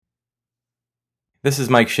This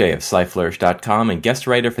is Mike Shea of SlyFlourish.com and guest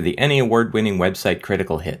writer for the Emmy Award-winning website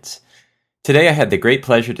Critical Hits. Today I had the great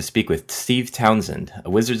pleasure to speak with Steve Townshend,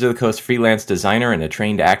 a Wizards of the Coast freelance designer and a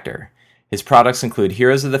trained actor. His products include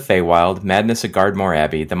Heroes of the Feywild, Madness at Gardmore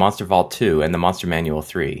Abbey, The Monster Vault 2, and The Monster Manual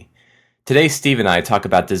 3. Today Steve and I talk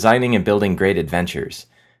about designing and building great adventures.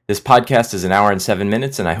 This podcast is an hour and 7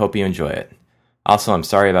 minutes, and I hope you enjoy it. Also, I'm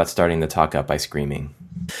sorry about starting the talk up by screaming.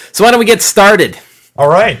 So why don't we get started? All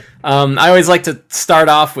right. I always like to start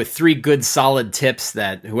off with 3 good solid tips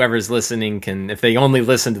that whoever's listening can, if they only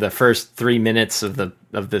listen to the first 3 minutes of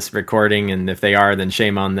this recording, and if they are, then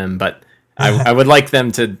shame on them. But I would like them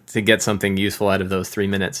to get something useful out of those 3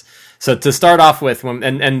 minutes. So to start off with,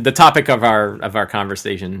 and the topic of our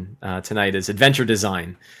conversation tonight is adventure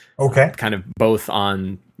design. Okay. Kind of both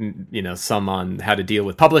on, some on how to deal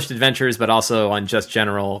with published adventures, but also on just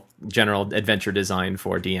general adventure design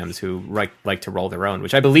for DMs who like to roll their own,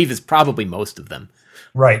 which I believe is probably most of them.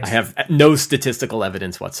 Right. I have no statistical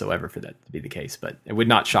evidence whatsoever for that to be the case, but it would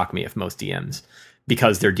not shock me if most DMs,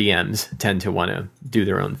 because they're DMs, tend to want to do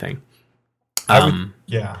their own thing.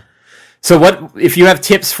 Yeah. So what if you have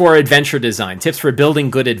tips for adventure design, tips for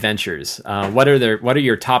building good adventures? What are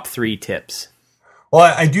your top 3 tips?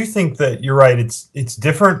 Well, I do think that you're right. It's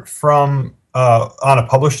different from on a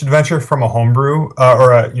published adventure from a homebrew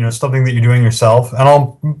or something that you're doing yourself.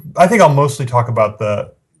 And I think I'll mostly talk about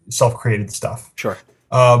the self-created stuff. Sure.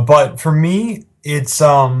 But for me, it's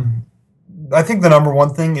I think the number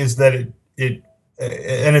one thing is that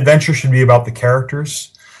an adventure should be about the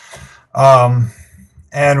characters. And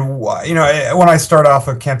when I start off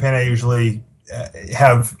a campaign, I usually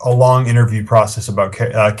have a long interview process about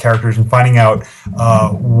characters and finding out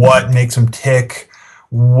what makes them tick,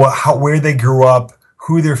 where they grew up,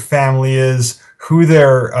 who their family is, who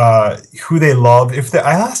they love.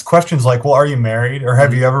 I ask questions like, "Well, are you married, or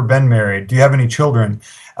have you ever been married? Do you have any children?"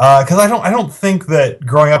 Because I don't think that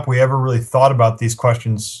growing up we ever really thought about these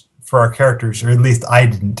questions for our characters, or at least I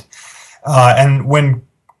didn't. And when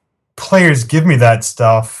players give me that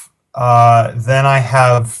stuff, then I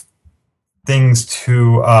have things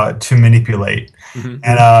to manipulate. Mm-hmm.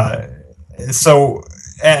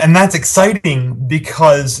 And that's exciting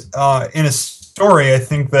because in a story, I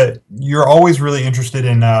think that you're always really interested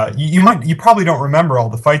in you probably don't remember all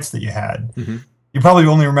the fights that you had. Mm-hmm. You probably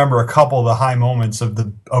only remember a couple of the high moments of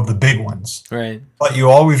the big ones. Right. But you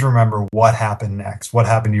always remember what happened next, what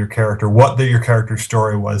happened to your character, what your character's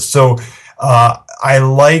story was. So I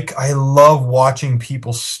love watching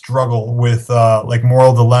people struggle with like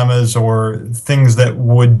moral dilemmas or things that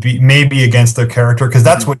would be maybe against their character, because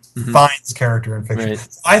that's what defines character in fiction.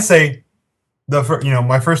 Right. I say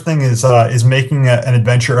my first thing is making an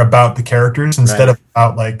adventure about the characters instead of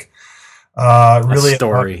about like really a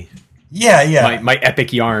story. My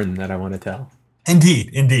epic yarn that I want to tell.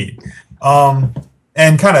 Indeed.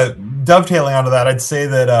 And kind of dovetailing onto that, I'd say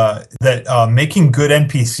that making good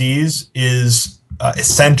NPCs is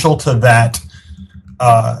essential to that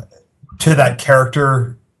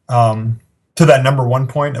character, to that number one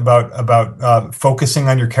point about focusing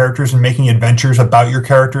on your characters and making adventures about your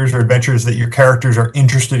characters, or adventures that your characters are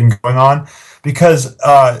interested in going on, because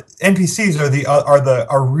NPCs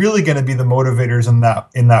are really going to be the motivators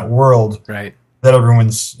in that world, right, that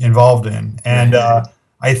everyone's involved in. And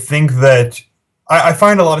I think that I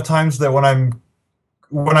find a lot of times that when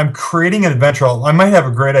I'm creating an adventure, I might have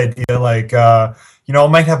a great idea, like I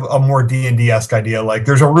might have a more D&D-esque idea, like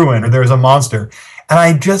there's a ruin or there's a monster, and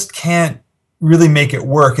I just can't really make it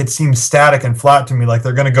work. It seems static and flat to me, like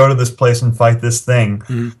they're going to go to this place and fight this thing.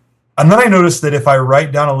 Mm-hmm. And then I noticed that if I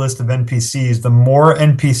write down a list of NPCs, the more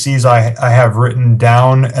NPCs I have written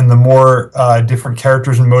down, and the more different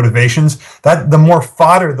characters and motivations, the more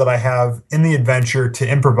fodder that I have in the adventure to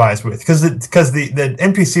improvise with. Because the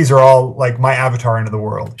NPCs are all like my avatar into the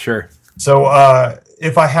world. Sure. So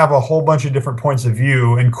if I have a whole bunch of different points of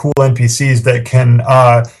view and cool NPCs that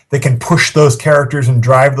can push those characters and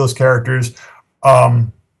drive those characters,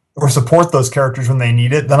 or support those characters when they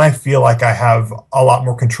need it, then I feel like I have a lot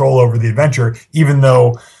more control over the adventure, even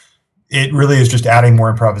though it really is just adding more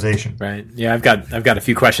improvisation. Right. Yeah, I've got a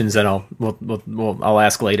few questions that I'll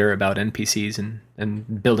ask later about NPCs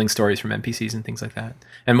and building stories from NPCs and things like that.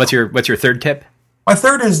 And what's your third tip? My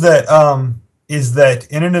third is that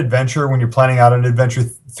in an adventure, when you're planning out an adventure,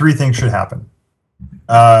 3 things should happen.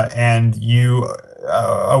 And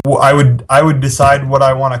I would decide what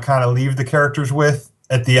I want to kind of leave the characters with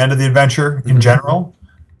at the end of the adventure in general.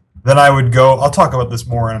 Then I would go, I'll talk about this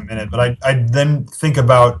more in a minute, but I'd then think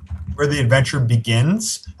about where the adventure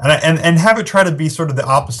begins and have it try to be sort of the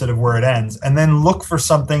opposite of where it ends, and then look for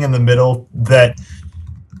something in the middle that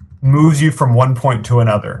moves you from one point to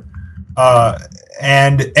another,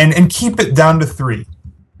 and keep it down to 3.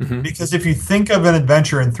 Mm-hmm. Because if you think of an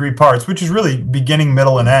adventure in 3 parts, which is really beginning,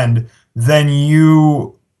 middle, and end, then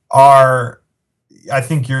I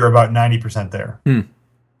think you're about 90% there.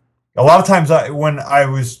 A lot of times when I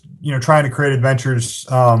was, trying to create adventures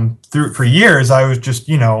for years, I was just,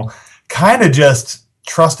 kind of just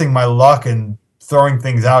trusting my luck and throwing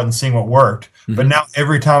things out and seeing what worked. Mm-hmm. But now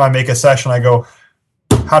every time I make a session, I go,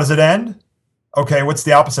 how does it end? Okay, what's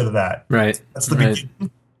the opposite of that? Right. That's the beginning.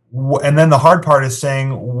 And then the hard part is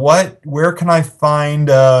saying, where can I find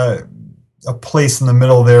a place in the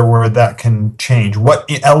middle there where that can change? What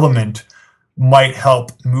element might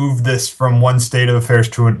help move this from one state of affairs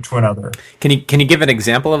to another? Can you give an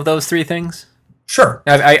example of those 3 things? Sure.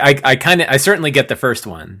 I certainly get the first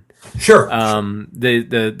one. Sure.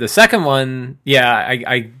 The second one,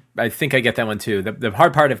 yeah, I think I get that one too. The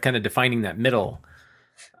hard part of kind of defining that middle,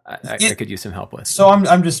 I could use some help with. So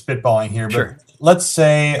I'm just spitballing here, but sure. Let's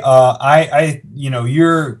say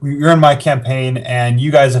you're in my campaign and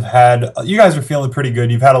you guys are feeling pretty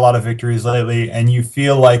good. You've had a lot of victories lately, and you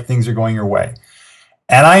feel like things are going your way.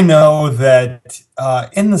 And I know that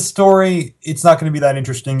in the story, it's not going to be that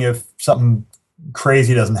interesting if something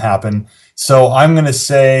crazy doesn't happen. So I'm going to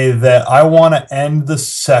say that I want to end the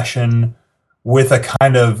session with a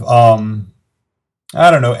kind of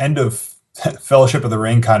end of Fellowship of the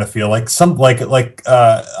Ring kind of feel, like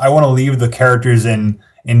I want to leave the characters in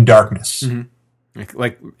darkness,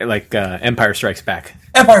 like Empire Strikes Back.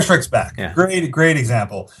 Empire Strikes Back, yeah. Great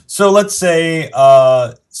example. So let's say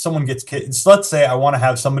someone gets let's say I want to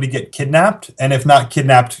have somebody get kidnapped, and if not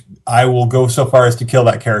kidnapped, I will go so far as to kill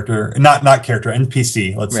that character, not character,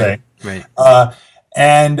 NPC. Let's say, right.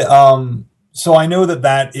 So I know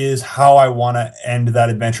that is how I want to end that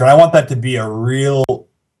adventure. And I want that to be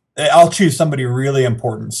I'll choose somebody really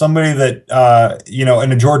important, somebody that,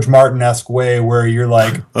 in a George Martin-esque way where you're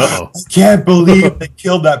like, I can't believe they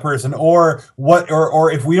killed that person, or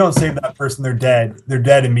if we don't save that person, they're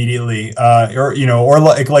dead immediately. Or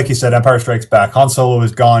like you said, Empire Strikes Back, Han Solo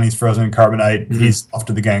is gone. He's frozen in carbonite. Mm-hmm. He's off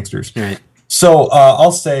to the gangsters. Right. So,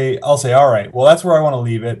 I'll say, all right, well, that's where I want to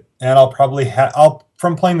leave it. And I'll probably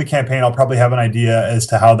from playing the campaign, I'll probably have an idea as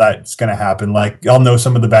to how that's going to happen. Like, I'll know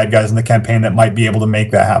some of the bad guys in the campaign that might be able to make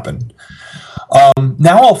that happen.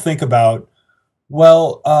 Now I'll think about,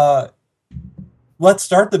 let's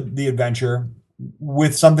start the adventure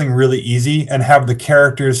with something really easy and have the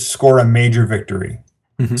characters score a major victory.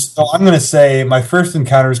 Mm-hmm. So I'm going to say my first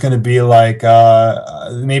encounter is going to be like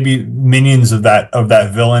maybe minions of that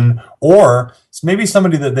villain, or maybe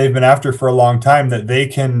somebody that they've been after for a long time that they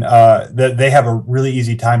can that they have a really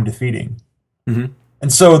easy time defeating. Mm-hmm.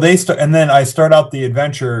 And so and then I start out the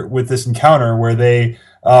adventure with this encounter where they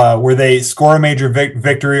score a major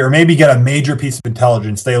victory, or maybe get a major piece of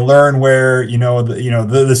intelligence. They learn where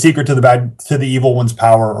the secret to the evil one's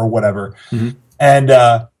power or whatever.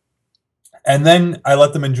 Mm-hmm. And then I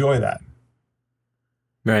let them enjoy that.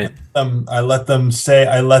 Right. I let them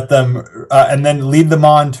and then lead them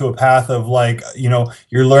on to a path of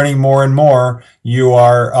you're learning more and more. You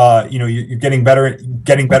are, you're getting better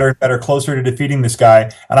and better, closer to defeating this guy.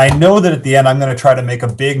 And I know that at the end, I'm going to try to make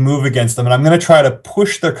a big move against them, and I'm going to try to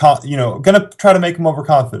push going to try to make them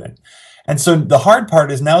overconfident. And so the hard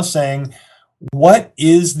part is now saying, what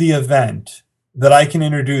is the event that I can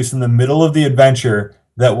introduce in the middle of the adventure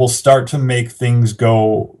that will start to make things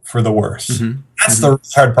go for the worse? Mm-hmm. That's the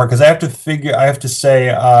hard part, because I have to say,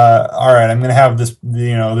 all right, I'm going to have this,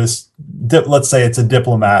 let's say it's a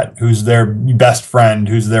diplomat who's their best friend,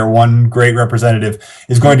 who's their one great representative,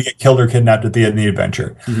 is going to get killed or kidnapped at the end of the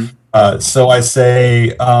adventure. Mm-hmm. So I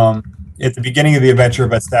say, at the beginning of the adventure,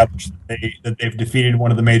 I've established that they've defeated one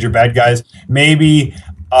of the major bad guys. Maybe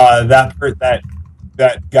that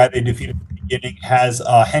guy they defeated at the beginning has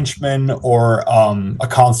a henchman, or a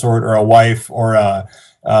consort, or a wife, or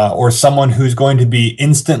someone who's going to be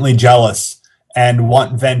instantly jealous and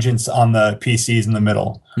want vengeance on the PCs in the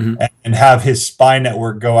middle, mm-hmm. and have his spy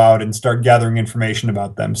network go out and start gathering information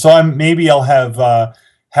about them. So I'll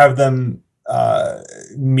have them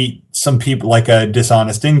meet some people, like a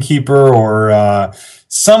dishonest innkeeper, or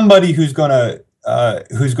somebody who's gonna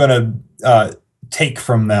take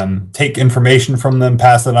information from them,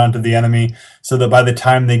 pass it on to the enemy, so that by the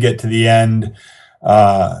time they get to the end,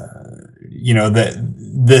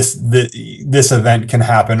 this event can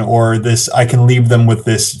happen, or I can leave them with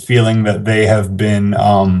this feeling that they have been,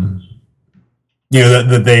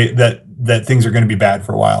 that things are going to be bad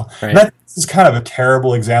for a while. Right. That is kind of a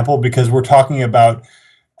terrible example, because we're talking about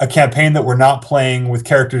a campaign that we're not playing with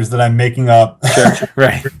characters that I'm making up. Sure.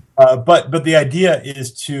 Right. But the idea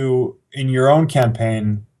is to, in your own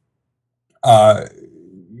campaign,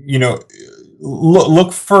 you know,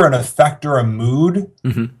 look for an effect or a mood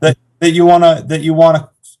that you wanna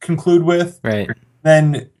conclude with, right?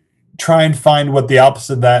 Then try and find what the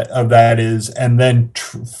opposite of that is, and then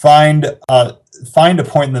find a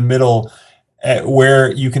point in the middle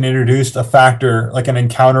where you can introduce a factor, like an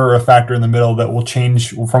encounter or a factor in the middle that will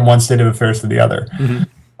change from one state of affairs to the other.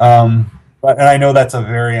 But and I know that's a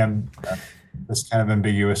very this kind of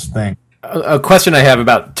ambiguous thing. A question I have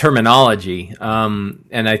about terminology, and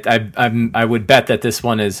I would bet that this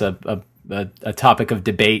one is a topic of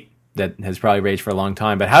debate that has probably raged for a long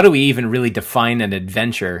time. But how do we even really define an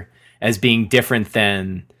adventure as being different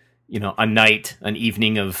than, you know, a night, an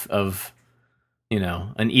evening of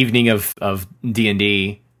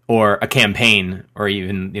D&D, or a campaign, or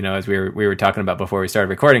even, you know, as we were talking about before we started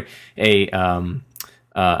recording, a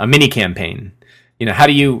mini campaign? You know, how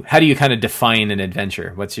do you kind of define an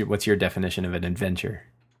adventure? What's your definition of an adventure?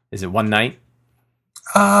 Is it one night?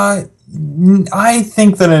 I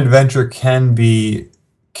think that an adventure can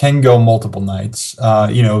go multiple nights.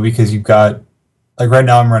 You know, because you've got, like, right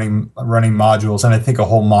now I'm running modules, and I think a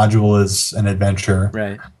whole module is an adventure.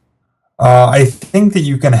 Right. I think that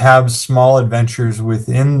you can have small adventures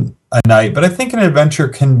within a night, but I think an adventure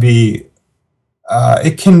can be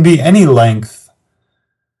it can be any length.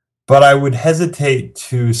 But I would hesitate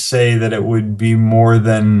to say that it would be more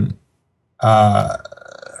than.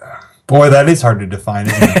 Boy, that is hard to define,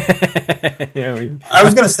 isn't it? I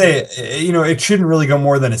was going to say, you know, it shouldn't really go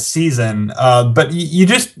more than a season, but you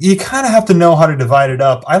kind of have to know how to divide it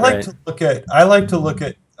up. I like to look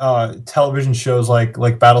at television shows like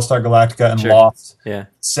Battlestar Galactica and Lost. Yeah.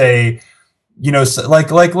 Say, you know,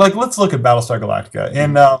 like let's look at Battlestar Galactica,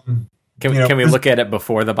 and can we look at it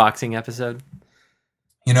before the boxing episode?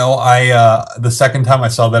 You know, the second time I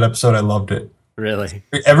saw that episode, I loved it. Really?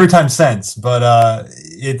 Every time since, but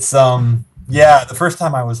it's the first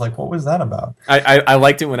time I was like, what was that about? I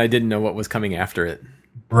liked it when I didn't know what was coming after it.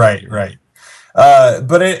 Right.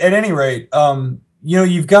 But at any rate, you know,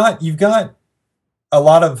 you've got a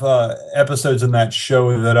lot of episodes in that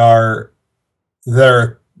show that are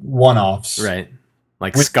one-offs, right?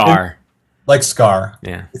 Like Scar. Like Scar,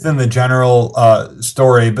 yeah, within the general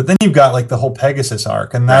story. But then you've got, like, the whole Pegasus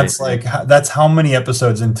arc, and that's that's how many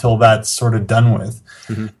episodes until that's sort of done with.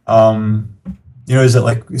 You know, is it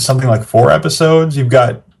like something like 4 episodes? You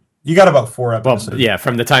got about 4 episodes. Well, yeah,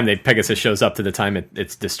 from the time that Pegasus shows up to the time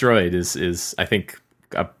it's destroyed is I think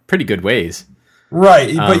a pretty good ways.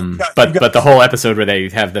 Right, but the whole episode where they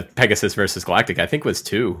have the Pegasus versus Galactic, I think, was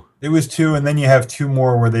 2. It was 2, and then you have 2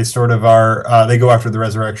 more where they sort of are. They go after the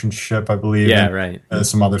resurrection ship, I believe. Yeah, and, right.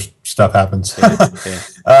 Some other stuff happens. Yeah.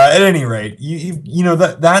 At any rate, you know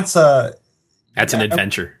that's an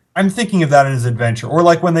adventure. I'm thinking of that as adventure, or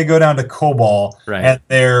like when they go down to Cobol, right, and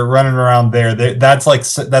they're running around there. That's like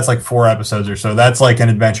 4 episodes or so. That's like an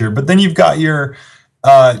adventure. But then you've got your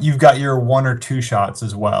 1 or 2 shots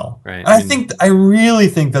as well. Right. And I really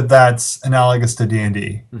think that that's analogous to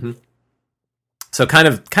D&D. So kind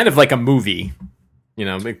of like a movie, you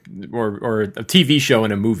know, or a TV show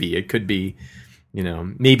and a movie. It could be, you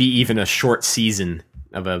know, maybe even a short season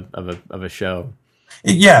of a show.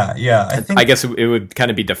 Yeah. I guess it would kind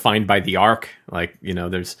of be defined by the arc. Like, you know,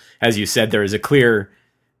 there's, as you said, there's a clear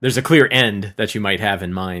end that you might have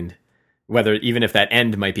in mind. Whether, even if that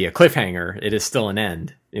end might be a cliffhanger, it is still an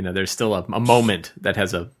end. You know, there's still a moment that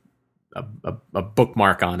has a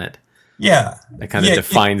bookmark on it. Yeah. That kind of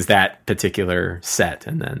defines that particular set,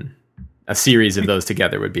 and then a series of those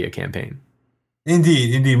together would be a campaign.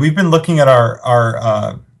 Indeed. We've been looking at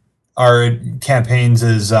our campaigns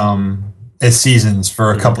as seasons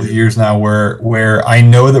for a couple of years now, where I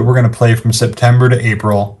know that we're going to play from September to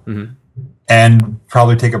April. And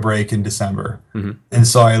probably take a break in December. And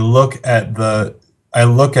so I look at the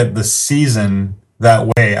season that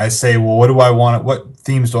way. I say, well, what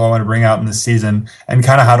themes do I want to bring out in this season, and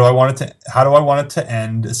kind of how do I want it to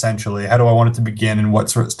end, essentially? How do I want it to begin, and what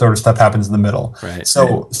sort of stuff happens in the middle? Right.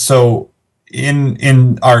 So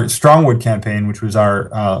in our Strongwood campaign, which was our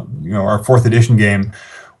 4th edition game,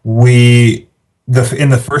 in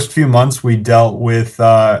the first few months, we dealt with,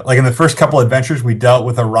 like in the first couple adventures, we dealt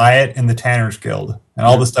with a riot in the Tanners Guild and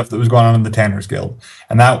all the stuff that was going on in the Tanners Guild.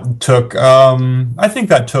 And that took, I think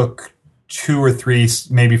that took 2 or 3,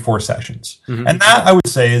 maybe 4 sessions. And that, I would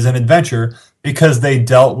say, is an adventure because they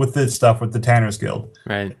dealt with this stuff with the Tanners Guild.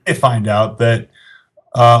 Right. They find out that,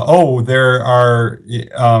 there are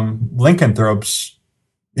lycanthropes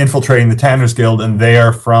infiltrating the Tanners Guild, and they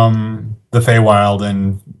are from the Feywild,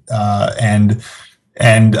 and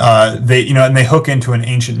and they hook into an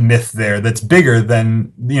ancient myth there that's bigger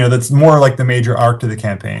than, that's more like the major arc to the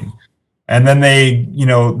campaign. And then they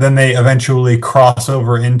eventually cross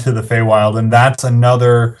over into the Feywild, and that's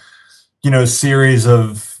another, series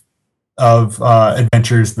of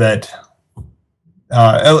adventures that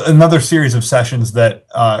another series of sessions that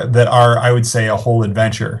are, I would say, a whole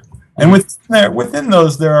adventure. And within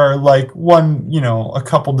those, there are like a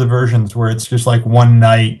couple diversions where it's just like one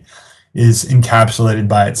night is encapsulated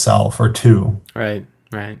by itself, or two. Right.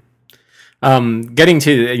 Getting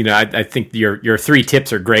to, I think your 3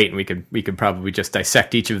 tips are great, and we could probably just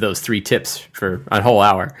dissect each of those 3 tips for a whole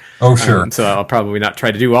hour. Oh, sure. So I'll probably not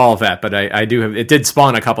try to do all of that, but I do have, it did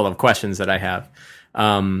spawn a couple of questions that I have.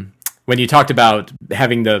 When you talked about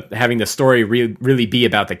having the story really be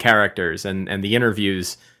about the characters and the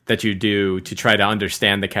interviews that you do to try to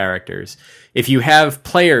understand the characters. If you have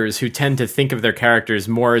players who tend to think of their characters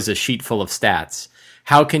more as a sheet full of stats,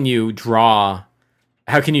 how can you draw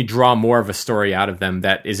more of a story out of them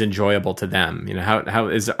that is enjoyable to them?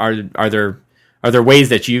 Are there ways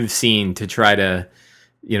that you've seen to try to,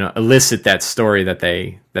 elicit that story that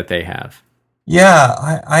they have?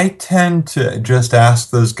 Yeah, I tend to just ask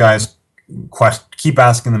those guys keep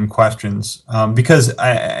asking them questions, because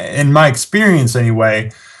in my experience anyway,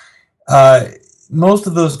 most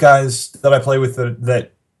of those guys that I play with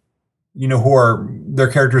that who are, their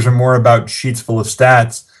characters are more about sheets full of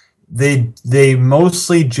stats, they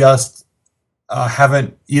mostly just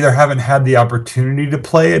haven't had the opportunity to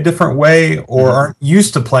play a different way, or aren't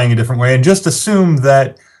used to playing a different way, and just assume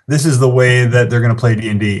that this is the way that they're going to play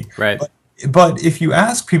D&D. Right. But if you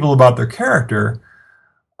ask people about their character,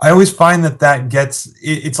 I always find that gets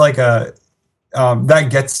that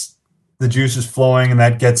gets the juices flowing, and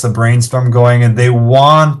that gets a brainstorm going, and they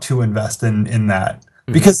want to invest in that,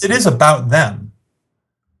 because it is about them.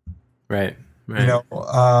 Right.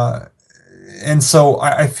 And so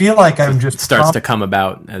I feel like I'm just... It starts to come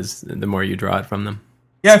about as the more you draw it from them.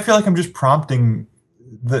 Yeah, I feel like I'm just prompting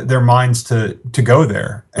their minds to go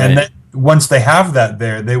there. Right. And then once they have that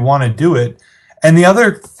there, they want to do it. And the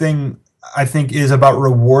other thing, I think, is about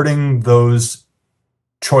rewarding those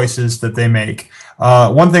choices that they make.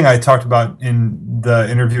 One thing I talked about in the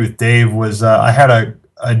interview with Dave was I had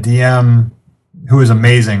a DM who was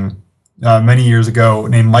amazing many years ago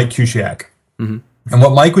named Mike Kusiak. Mm-hmm. And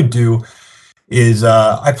what Mike would do is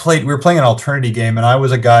we were playing an Alternity game, and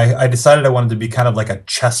I decided I wanted to be kind of like a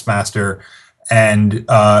chess master, and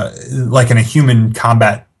like in a human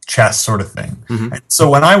combat chess sort of thing. Mm-hmm. And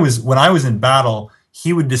so when I was in battle,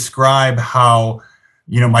 he would describe how,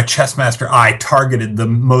 my chess master eye targeted the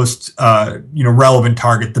most relevant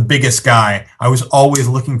target, the biggest guy. I was always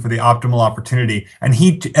looking for the optimal opportunity. And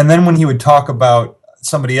then when he would talk about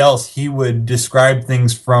somebody else, he would describe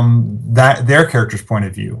things from their character's point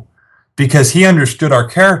of view, because he understood our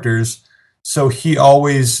characters. So he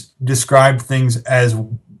always described things as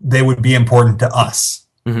they would be important to us.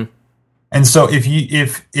 Mm-hmm. And so if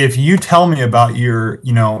you tell me about your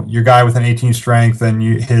guy with an 18 strength and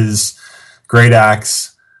his great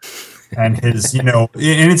axe and his, and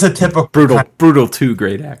it's a typical brutal 2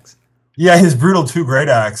 great axe. Yeah, his brutal 2 great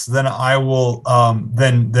axe. Then I will,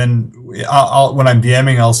 then I'll when I'm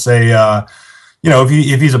DMing, I'll say,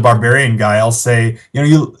 if he's a barbarian guy, I'll say,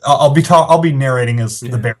 I'll be narrating as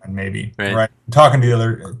the Baron, maybe, right? Talking to the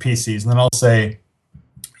other PCs, and then I'll say,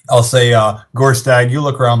 Gorstag, you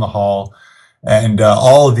look around the hall, and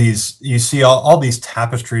all of these, you see all these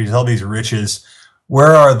tapestries, all these riches.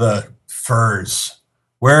 Where are the furs?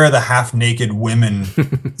 Where are the half-naked women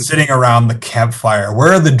sitting around the campfire?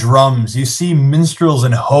 Where are the drums? You see minstrels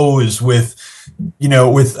and hoes with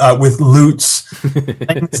lutes,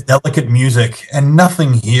 playing this delicate music, and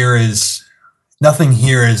nothing here is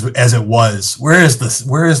as it was. Where is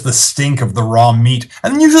the stink of the raw meat?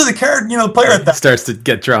 And then usually the character, the player at that starts to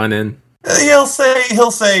get drawn in. He'll say,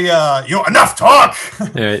 enough talk.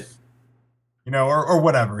 Right. Or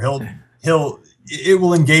whatever. It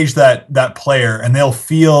will engage that player, and they'll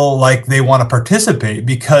feel like they want to participate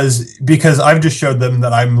because I've just showed them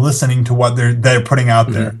that I'm listening to what they're putting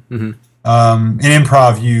out there. Mm-hmm. In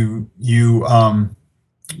improv,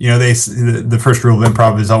 the first rule of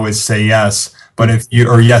improv is always say yes, but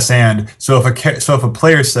yes and. So if a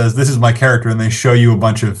player says this is my character and they show you a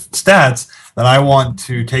bunch of stats, then I want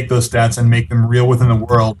to take those stats and make them real within the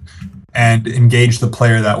world and engage the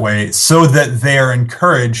player that way, so that they are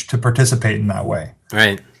encouraged to participate in that way.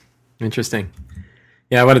 Right. Interesting.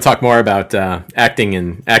 Yeah, I want to talk more about acting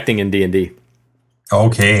in D&D.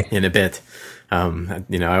 Okay. In a bit.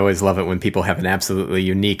 I always love it when people have an absolutely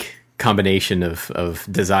unique combination of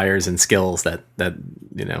desires and skills that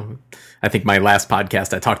I think my last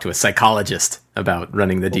podcast I talked to a psychologist about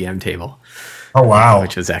running the DM table. Oh wow,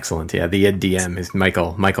 which was excellent. Yeah, the id DM is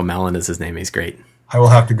Michael Mallon is his name. He's great. I will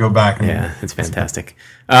have to go back. Yeah, it's fantastic.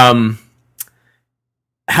 How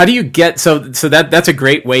do you get that's a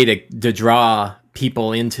great way to draw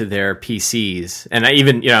people into their PCs. And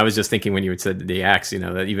I was just thinking when you said the axe,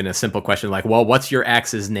 that even a simple question like, well, what's your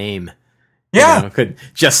axe's name? Yeah. Could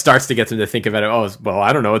just starts to get them to think about it. Oh, well,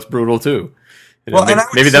 I don't know. It's Brutal 2.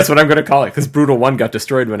 Maybe that's what I'm going to call it, because Brutal 1 got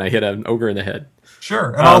destroyed when I hit an ogre in the head.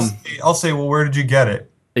 Sure. And I'll say, well, where did you get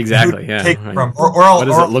it? Exactly, yeah. Take it from? Or what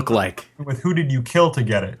does it look like? With who did you kill to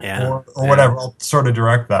get it? Yeah. Or whatever. I'll sort of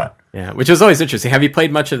direct that. Yeah, which is always interesting. Have you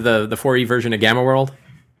played much of the 4E version of Gamma World?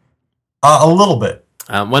 A little bit.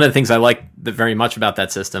 One of the things I liked very much about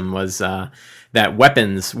that system was that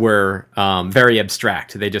weapons were very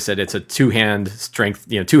abstract. They just said it's a two-hand strength,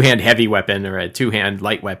 two-hand heavy weapon or a two-hand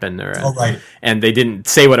light weapon, and they didn't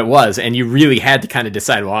say what it was. And you really had to kind of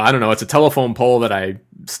decide. Well, I don't know. It's a telephone pole that I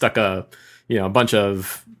stuck a bunch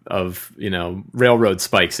of railroad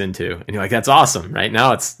spikes into, and you're like, that's awesome. Right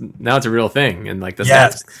now it's a real thing, and like the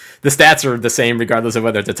stats are the same regardless of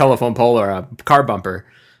whether it's a telephone pole or a car bumper.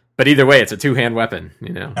 But either way, it's a two-hand weapon,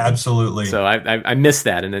 Absolutely. So I miss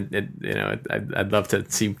that, and I'd love to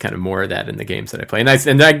see kind of more of that in the games that I play.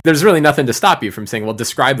 And there's really nothing to stop you from saying, well,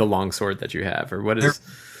 describe the longsword that you have, or what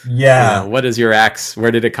is your axe?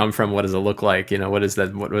 Where did it come from? What does it look like? What is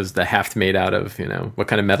that? What was the haft made out of? What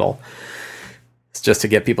kind of metal? It's just to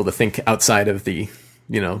get people to think outside of the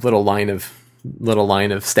little line of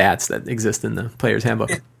stats that exist in the player's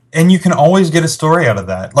handbook. And you can always get a story out of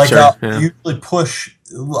that. Like, sure, usually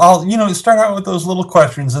I'll start out with those little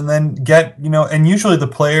questions and then get, and usually the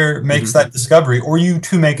player makes that discovery, or you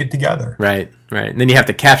two make it together. Right. And then you have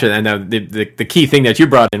to capture that. Now, the key thing that you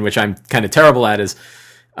brought in, which I'm kind of terrible at, is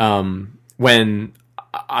when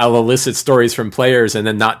I'll elicit stories from players and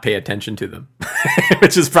then not pay attention to them,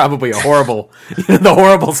 which is probably the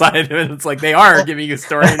horrible side of it. It's like they are giving you a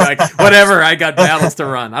story, and like, whatever, I got battles to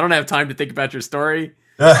run. I don't have time to think about your story.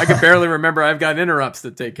 I can barely remember I've got interrupts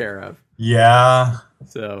to take care of. Yeah.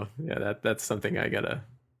 So yeah, that's something I gotta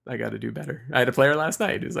do better. I had a player last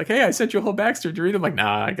night who's like, "Hey, I sent you a whole backstory. Did you read it?" I'm like,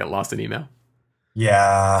 "Nah, I got lost in email."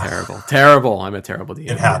 Yeah. Terrible. I'm a terrible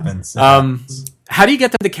DM. It happens. How do you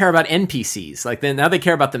get them to care about NPCs? Like now they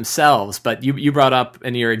care about themselves, but you brought up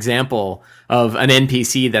in your example of an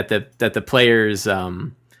NPC that the players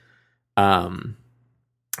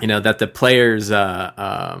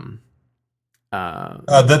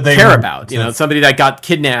that they care about, somebody that got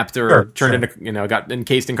kidnapped or turned into, got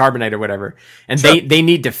encased in carbonite or whatever, and they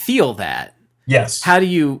need to feel that. Yes. How do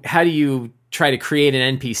you try to create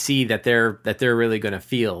an NPC that they're really going to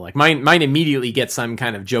feel? Like mine immediately gets some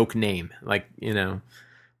kind of joke name, like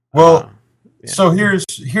Well, so here's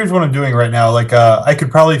what I'm doing right now. Like I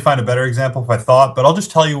could probably find a better example if I thought, but I'll just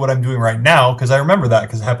tell you what I'm doing right now because I remember that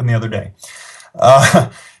because it happened the other day.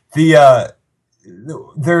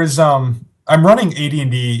 I'm running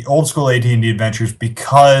AD&D, old school AD&D adventures,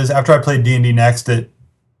 because after I played D&D Next at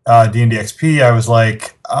D&D XP, I was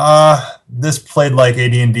like, this played like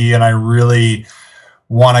AD&D, and I really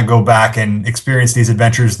want to go back and experience these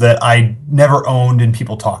adventures that I never owned and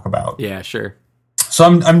people talk about. Yeah, sure. So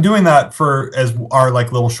I'm doing that as our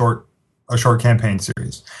like little short campaign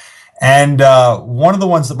series, and one of the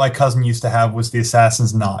ones that my cousin used to have was the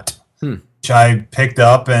Assassin's Knot. Which I picked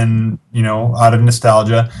up and, out of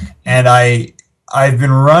nostalgia. And I've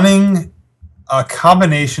been running a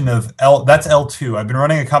combination of that's L2. I've been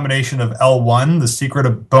running a combination of L1, The Secret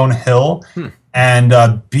of Bone Hill, and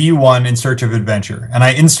B1, In Search of Adventure. And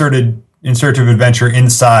I inserted In Search of Adventure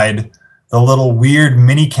inside the little weird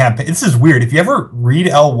mini campaign. This is weird. If you ever read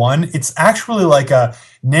L1, it's actually like a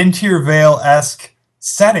Nentir Vale-esque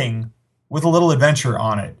setting with a little adventure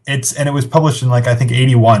on it. And it was published in like, I think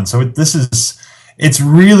 81. So it's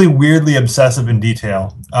really weirdly obsessive in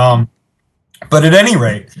detail. But at any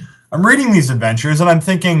rate, I'm reading these adventures and I'm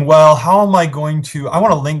thinking, well, how am I going to, I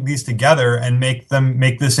want to link these together and make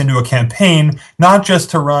this into a campaign, not just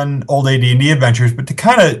to run old AD&D adventures, but to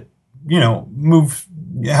kind of,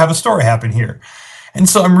 have a story happen here. And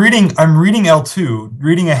so I'm reading L2,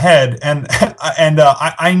 reading ahead, and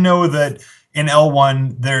I know that in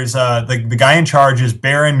L1, there's the guy in charge is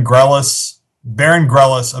Baron Grellis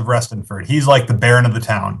of Restonford. He's like the Baron of the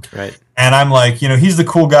town. Right. And I'm like, he's the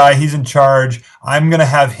cool guy. He's in charge. I'm going to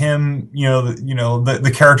have him,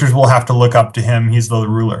 the characters will have to look up to him. He's the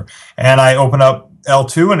ruler. And I open up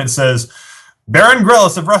L2 and it says, Baron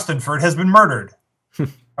Grellis of Restonford has been murdered.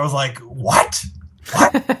 I was like, what?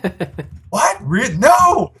 What?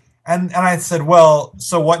 No. And I said, well,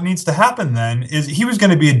 so what needs to happen then is he was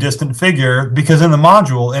going to be a distant figure because in the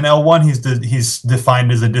module in L1 he's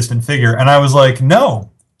defined as a distant figure, and I was like,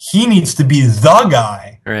 no, he needs to be the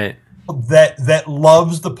guy, right, that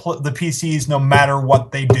loves the PCs no matter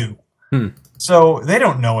what they do. So they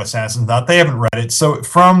don't know Assassin's Not. They haven't read it. So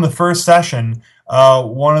from the first session,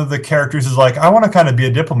 one of the characters is like, I want to kind of be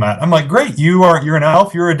a diplomat. I'm like, great, you're an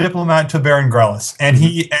elf, you're a diplomat to Baron Grellis, and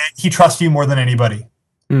he trusts you more than anybody.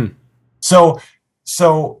 So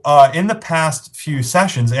in the past few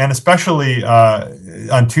sessions, and especially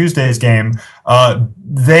on Tuesday's game,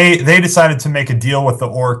 they decided to make a deal with the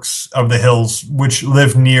orcs of the hills, which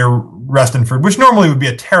live near Restonford, which normally would be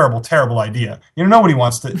a terrible, terrible idea. You know, nobody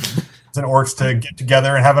wants an orcs to get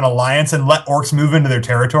together and have an alliance and let orcs move into their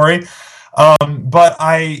territory. But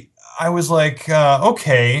I was like,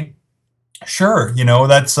 okay, sure, you know,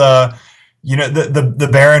 that's. You know, the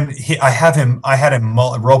Baron, I had him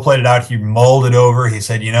role played it out. He mulled it over. He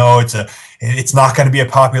said, you know, it's not going to be a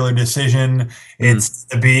popular decision. It's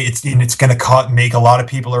going to make a lot of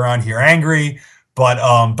people around here angry. But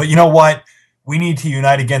you know what? We need to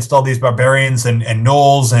unite against all these barbarians and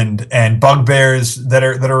gnolls and bugbears that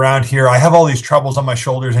are around here. I have all these troubles on my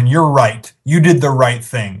shoulders, and you're right. You did the right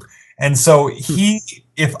thing. And so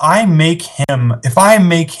if I make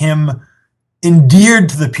him endeared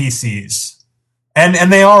to the PCs,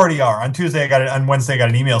 and they already are. On Wednesday I got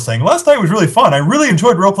an email saying, last night was really fun. I really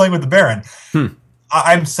enjoyed role-playing with the Baron.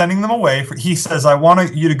 I'm sending them away. He says, I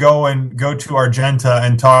want you to go to Argenta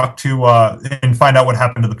and talk to, and find out what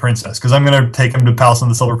happened to the princess, because I'm going to take him to Palace on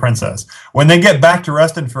the Silver Princess. When they get back to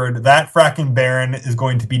Restonford, that fracking Baron is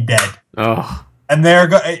going to be dead. Oh. And they're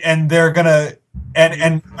gonna,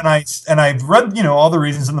 and I've read, you know, all the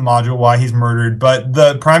reasons in the module why he's murdered, but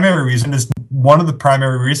one of the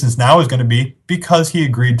primary reasons now is going to be because he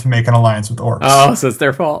agreed to make an alliance with orcs. Oh, so it's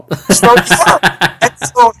their fault. So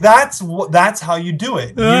that's how you do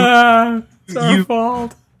it. It's our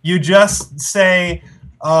fault. You just say,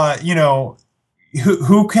 you know,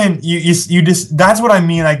 who can you just, that's what I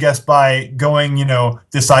mean, I guess, by going, you know,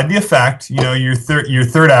 decide the effect, you know, your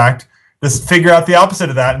third act. Just figure out the opposite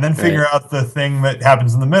of that, and then figure out the thing that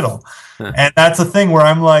happens in the middle. And that's a thing where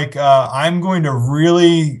I'm like, I'm going to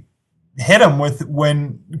really hit them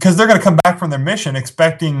because they're going to come back from their mission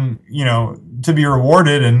expecting, you know, to be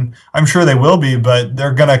rewarded, and I'm sure they will be, but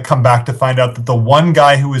they're going to come back to find out that the one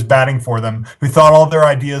guy who was batting for them, who thought all their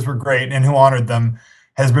ideas were great and who honored them,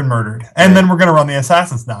 has been murdered. And then we're going to run the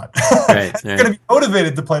Assassin's Knot. They're going to be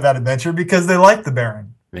motivated to play that adventure because they like the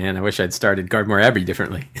Baron. Man, I wish I'd started Gardmore Abbey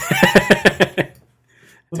differently.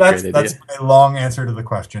 That's my long answer to the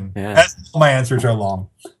question. Yeah. My answers are long.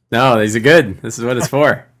 No, these are good. This is what it's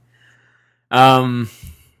for. I'm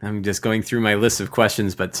just going through my list of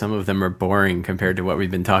questions, but some of them are boring compared to what we've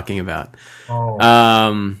been talking about.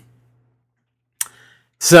 Oh.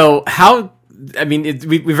 So how? I mean,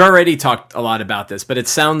 we've already talked a lot about this, but it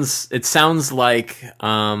sounds like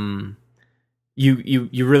you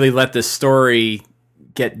really let the story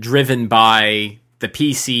get driven by the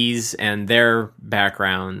PCs and their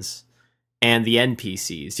backgrounds and the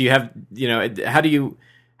NPCs. Do you have, you know, how do you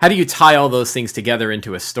tie all those things together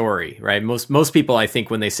into a story, right? Most people, I think,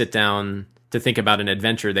 when they sit down to think about an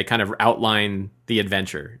adventure, they kind of outline the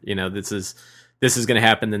adventure. You know, this is going to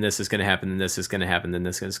happen, then this is going to happen, then this is going to happen, then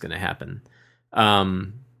this is going to happen.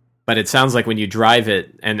 But it sounds like when you drive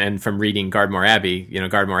it, and from reading Gardmore Abbey, you know,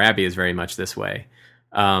 Gardmore Abbey is very much this way.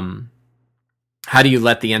 How do you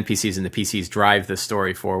let the NPCs and the PCs drive the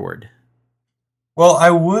story forward? Well, I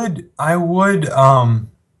would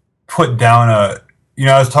put down you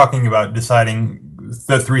know, I was talking about deciding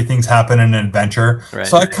the three things happen in an adventure. Right.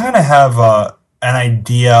 So I kind of have an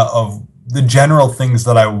idea of the general things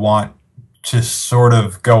that I want to sort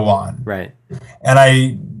of go on. Right. And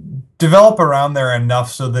I develop around there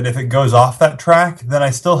enough so that if it goes off that track, then I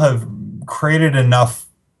still have created enough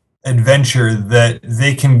adventure that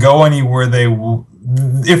they can go anywhere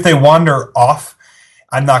if they wander off,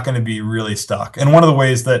 I'm not going to be really stuck. And one of the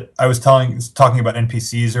ways that I was talking about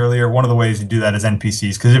NPCs earlier, one of the ways you do that is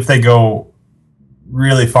NPCs, because if they go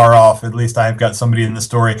really far off, at least I've got somebody in the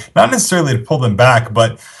story, not necessarily to pull them back,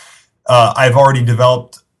 but I've already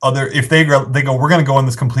developed if they go, we're going to go in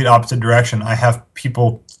this complete opposite direction. I have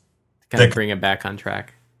people kind of bring it back on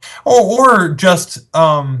track. Or just,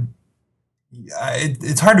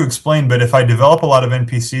 it's hard to explain, but if I develop a lot of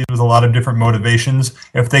NPCs with a lot of different motivations,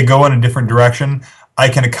 if they go in a different direction, I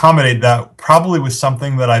can accommodate that probably with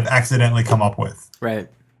something that I've accidentally come up with. Right.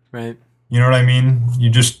 You know what I mean?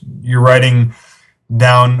 You're writing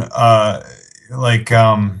down,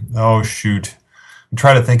 oh shoot.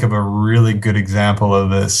 try to think of a really good example of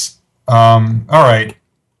this. All right.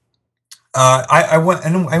 I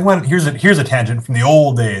went. Here's a tangent from the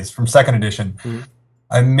old days, from second edition. Mhm.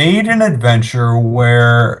 I made an adventure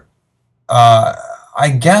where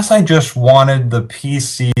I guess I just wanted the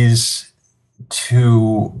PCs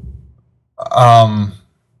to.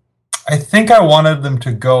 I think I wanted them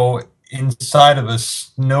to go inside of a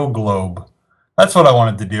snow globe. That's what I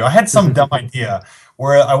wanted to do. I had some dumb idea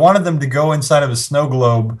where I wanted them to go inside of a snow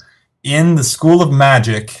globe in the School of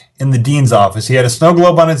Magic in the dean's office. He had a snow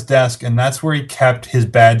globe on his desk, and that's where he kept his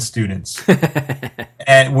bad students.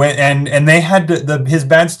 and they had to his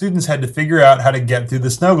bad students had to figure out how to get through the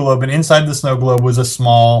snow globe, and inside the snow globe was a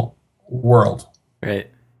small world. Right.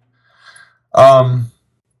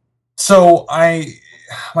 So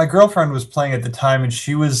my girlfriend was playing at the time, and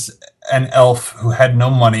she was an elf who had no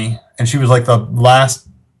money, and she was like the last,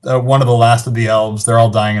 one of the last of the elves. They're all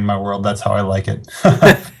dying in my world. That's how I like it.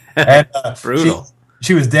 And Brutal.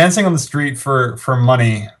 She was dancing on the street for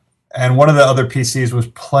money, and one of the other PCs was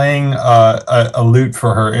playing a lute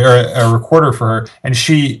for her, or a recorder for her, and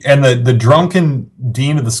the drunken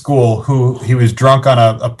dean of the school, who he was drunk on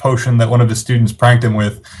a potion that one of his students pranked him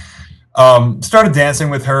with, started dancing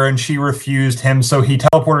with her, and she refused him, so he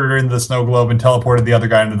teleported her into the snow globe and teleported the other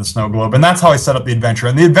guy into the snow globe, and that's how I set up the adventure.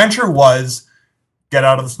 And the adventure was get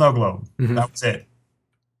out of the snow globe. Mm-hmm. That was it.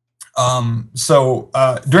 So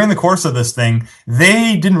during the course of this thing,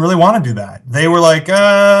 they didn't really want to do that. They were like,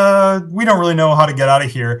 we don't really know how to get out of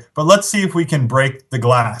here, but let's see if we can break the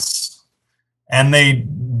glass. And they,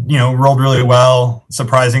 rolled really well,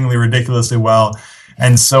 surprisingly, ridiculously well.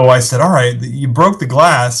 And so I said, all right, you broke the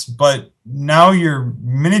glass, but now you're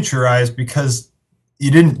miniaturized because you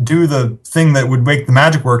didn't do the thing that would make the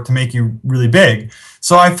magic work to make you really big.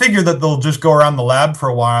 So I figured that they'll just go around the lab for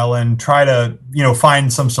a while and try to,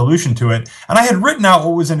 find some solution to it. And I had written out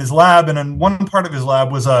what was in his lab, and in one part of his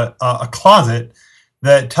lab was a closet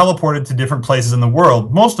that teleported to different places in the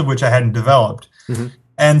world, most of which I hadn't developed. Mm-hmm.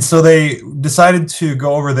 And so they decided to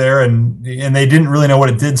go over there, and they didn't really know what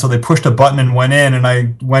it did, so they pushed a button and went in, and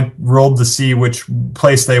I rolled to see which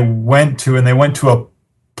place they went to, and they went to a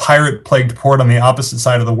pirate-plagued port on the opposite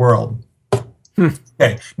side of the world.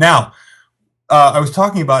 Okay, now, I was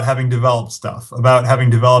talking about having developed stuff, about having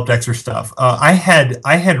developed extra stuff. I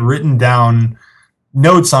had written down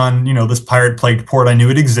notes on, this pirate-plagued port. I knew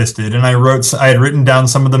it existed, and I had written down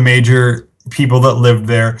some of the major people that lived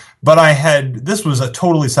there, but this was a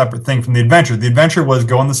totally separate thing from the adventure. The adventure was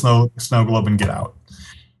go in the snow globe and get out.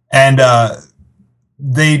 And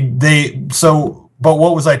but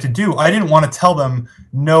what was I to do? I didn't want to tell them,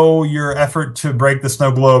 no, your effort to break the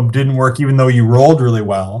snow globe didn't work, even though you rolled really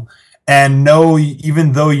well. And no,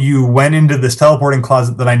 even though you went into this teleporting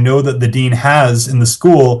closet that I know that the dean has in the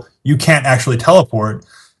school, you can't actually teleport.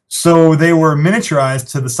 So they were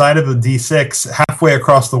miniaturized to the side of a D6 halfway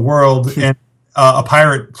across the world in a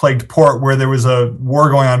pirate-plagued port where there was a war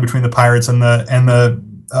going on between the pirates and the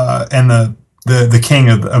king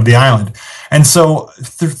of the island. And so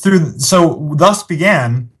thus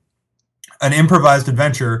began an improvised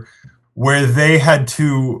adventure where they had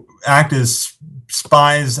to act as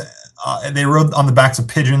spies. They rode on the backs of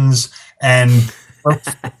pigeons and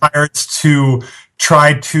pirates to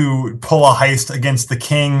try to pull a heist against the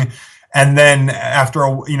king. And then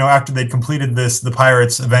after they'd completed this, the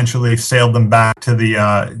pirates eventually sailed them back to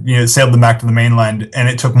the mainland, and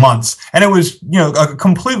it took months. And it was, a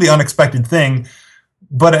completely unexpected thing,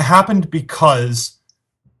 but it happened because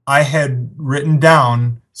I had written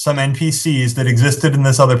down some NPCs that existed in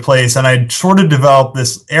this other place, and I'd sort of developed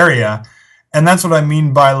this area. And that's what I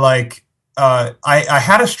mean by I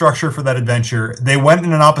had a structure for that adventure. They went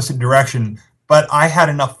in an opposite direction, but I had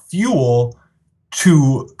enough fuel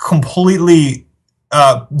to completely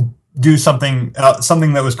do something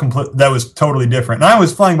that was totally different. And I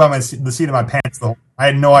was flying by the seat of my pants. I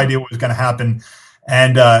had no idea what was going to happen,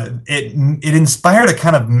 and it inspired a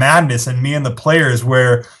kind of madness in me and the players,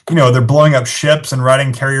 where they're blowing up ships and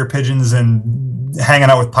riding carrier pigeons and hanging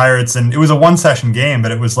out with pirates. And it was a one-session game,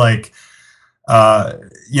 but it was like, I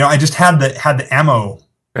just had the ammo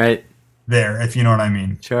right there, if you know what I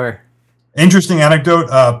mean. Sure. Interesting anecdote,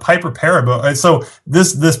 Piper Parabo. So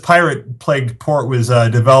this pirate-plagued port was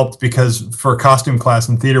developed because for costume class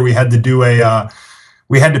in theater, we had to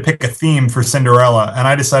pick a theme for Cinderella, and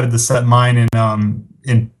I decided to set mine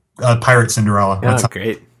in Pirate Cinderella. Oh,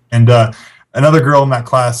 great. And another girl in that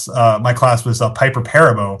class, my class, was Piper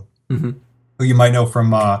Parabo, mm-hmm. who you might know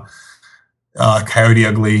from Coyote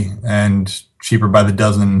Ugly and Cheaper by the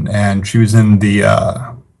Dozen, and she was in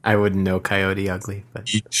the... I wouldn't know Coyote Ugly, but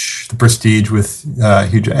the Prestige with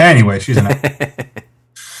huge. Anyway, she's an.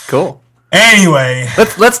 Cool. Anyway,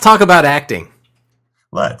 Let's talk about acting.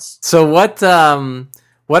 let's. So what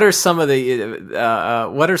are some of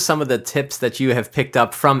the tips that you have picked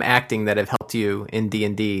up from acting that have helped you in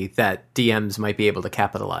D&D that DMs might be able to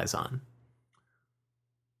capitalize on?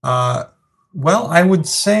 Well, I would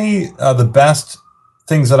say the best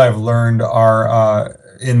things that I've learned are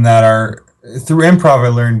through improv. I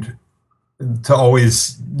learned to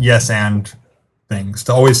always yes and things,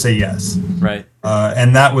 to always say yes. Right.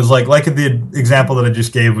 And that was like the example that I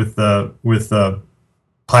just gave with the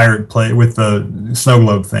pirate play with the snow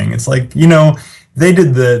globe thing. It's like, they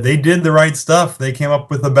did the right stuff. They came up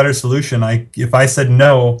with a better solution. If I said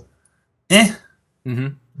no, Mm-hmm.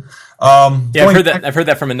 I've heard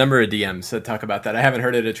that from a number of DMs that talk about that. I haven't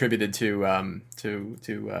heard it attributed to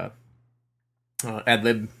ad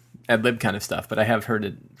lib kind of stuff, but I have heard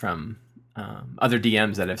it from other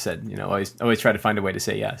DMs that have said, always try to find a way to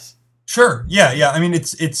say yes. Sure. Yeah. I mean,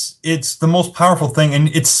 it's the most powerful thing, and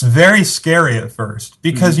it's very scary at first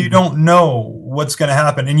because you don't know what's going to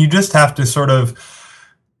happen, and you just have to sort of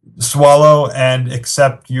swallow and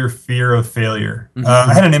accept your fear of failure.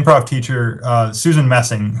 I had an improv teacher, Susan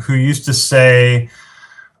Messing, who used to say,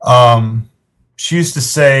 she'd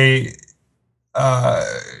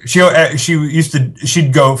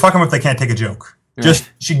go, fuck them if they can't take a joke.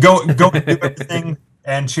 She'd go and do everything,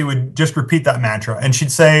 and she would just repeat that mantra. And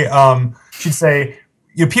she'd say,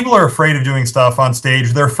 people are afraid of doing stuff on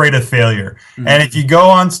stage. They're afraid of failure. And if you go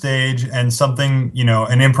on stage and something,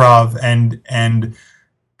 an improv and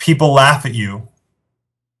people laugh at you,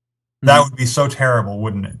 that would be so terrible,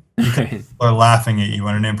 wouldn't it? Because people are laughing at you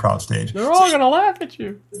on an improv stage. They're all going to laugh at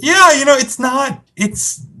you. Yeah, it's not,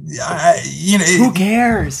 who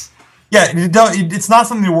cares? Yeah, it's not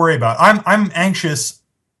something to worry about. I'm anxious.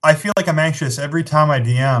 I feel like I'm anxious every time I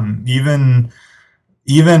DM,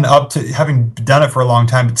 even up to having done it for a long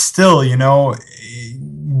time. But still,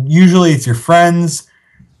 usually it's your friends.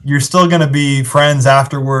 You're still going to be friends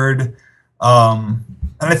afterward.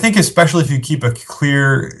 And I think especially if you keep a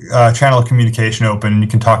clear channel of communication open and you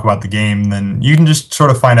can talk about the game, then you can just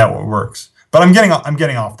sort of find out what works. But I'm getting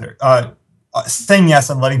off there. Saying yes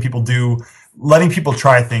and letting people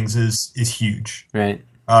try things is huge. Right.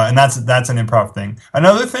 And that's an improv thing.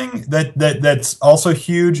 Another thing that's also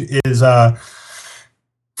huge is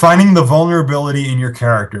finding the vulnerability in your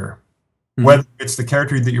character. Whether it's the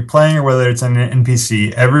character that you're playing or whether it's an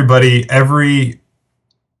NPC, every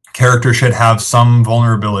character should have some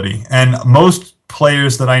vulnerability. And most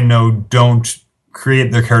players that I know don't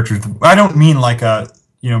create their characters. I don't mean like a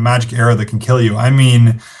magic arrow that can kill you. I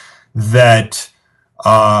mean that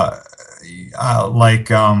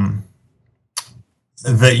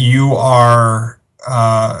that you are.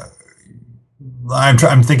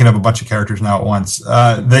 I'm thinking of a bunch of characters now at once.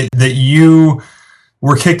 That you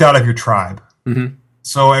were kicked out of your tribe. Mm-hmm.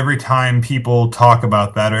 So every time people talk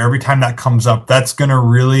about that, or every time that comes up, that's going to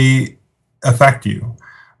really affect you.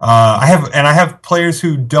 I have players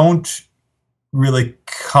who don't really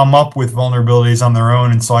come up with vulnerabilities on their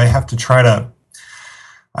own, and so I have to try to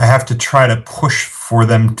push for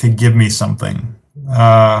them to give me something.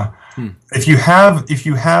 If you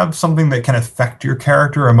have something that can affect your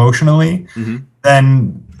character emotionally,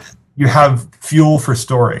 then you have fuel for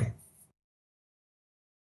story.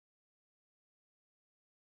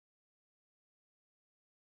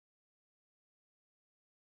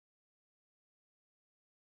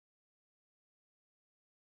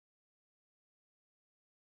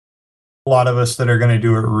 A lot of us that are going to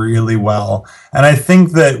do it really well, and I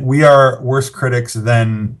think that we are worse critics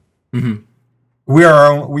than we're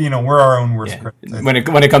our own worst critics. When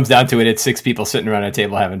it comes down to it, it's six people sitting around a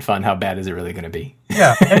table having fun. How bad is it really going to be?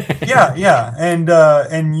 And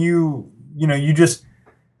you just,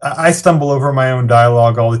 I stumble over my own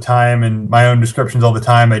dialogue all the time and my own descriptions all the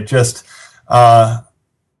time.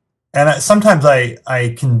 Sometimes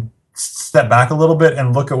I can step back a little bit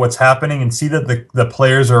and look at what's happening and see that the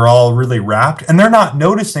players are all really wrapped and they're not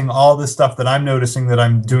noticing all this stuff that I'm noticing that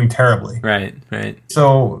I'm doing terribly. Right.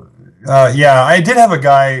 So, I did have a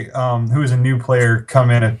guy who was a new player come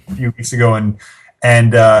in a few weeks ago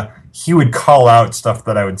and he would call out stuff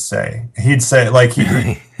that I would say. He'd say like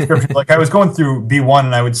I was going through B1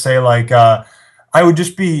 and I would say like I would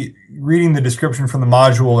just be reading the description from the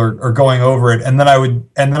module or going over it and then I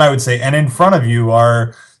would say, and in front of you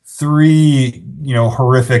are 3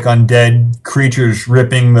 horrific undead creatures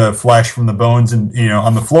ripping the flesh from the bones and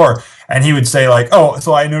on the floor, and he would say like, oh,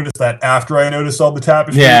 so I noticed that after I noticed all the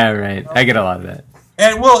tapestry. Yeah, right. I get a lot of that.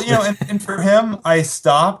 And well, and for him, I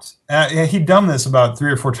stopped. He'd done this about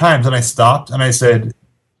 3 or 4 times, and I stopped and I said,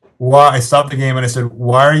 why? I stopped the game and I said,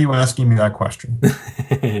 "Why are you asking me that question?"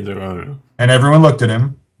 He's like, "Oh, no." And everyone looked at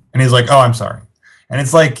him, and he's like, "Oh, I'm sorry." And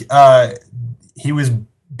it's like he was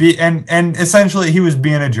and essentially he was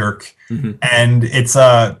being a jerk. Mm-hmm. And it's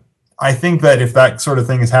I think that if that sort of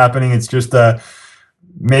thing is happening, it's just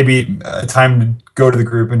maybe a time to go to the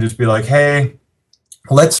group and just be like, "Hey,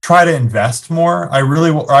 let's try to invest more. I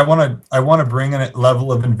want to bring in a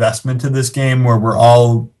level of investment to this game where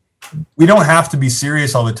we don't have to be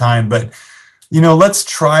serious all the time, but let's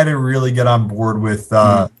try to really get on board with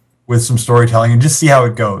some storytelling and just see how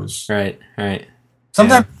it goes." Right.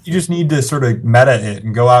 Sometimes you just need to sort of meta it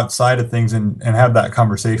and go outside of things and have that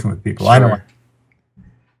conversation with people. Sure. I know.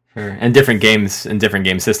 Sure. And different games and different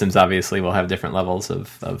game systems obviously will have different levels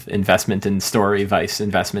of investment in story, vice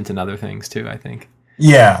investment in other things too, I think.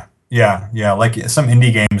 Yeah. Like some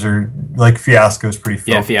indie games are like Fiasco is pretty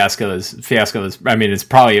fun. Yeah, Fiasco is. I mean, it's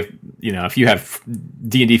probably if you have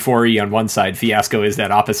D&D 4E on one side, Fiasco is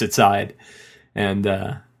that opposite side, and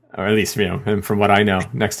or at least from what I know,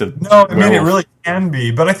 next to no, I mean it really can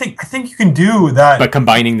be, but I think you can do that. But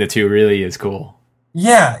combining the two really is cool.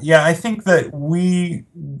 Yeah, I think that we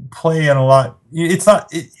play in a lot. It's not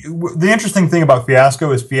the interesting thing about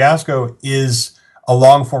Fiasco is a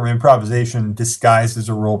long-form improvisation disguised as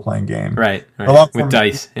a role-playing game. Right. With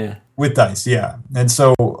dice, yeah. With dice, yeah. And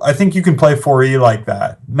so I think you can play 4E like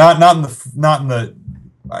that. Not in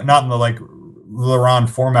the like Laurent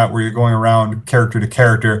format where you're going around character to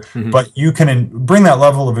character, mm-hmm. but you can bring that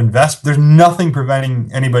level of investment. There's nothing preventing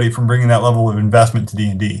anybody from bringing that level of investment to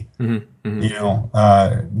D&D. Mm-hmm.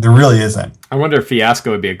 Mm-hmm. There really isn't. I wonder if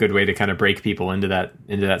Fiasco would be a good way to kind of break people into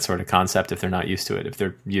that sort of concept if they're not used to it. If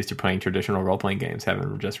they're used to playing traditional role-playing games, having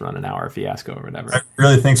them just run an hour of Fiasco or whatever. I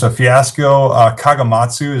really think so. Fiasco,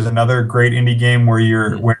 Kagamatsu is another great indie game where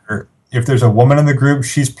if there's a woman in the group,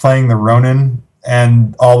 she's playing the Ronin,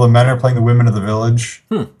 and all the men are playing the women of the village.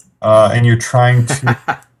 And you're trying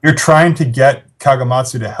to get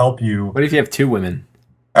Kagamatsu to help you. What if you have two women?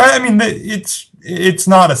 I mean, it's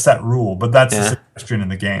not a set rule, but that's a suggestion in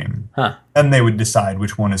the game. Huh. And they would decide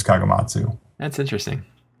which one is Kagamatsu. That's interesting.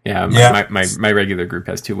 Yeah, my regular group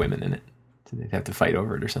has two women in it, so they'd have to fight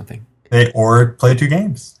over it or something. Or play two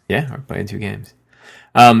games. Yeah, or play two games.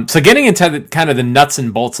 So getting into the nuts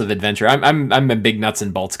and bolts of adventure, I'm a big nuts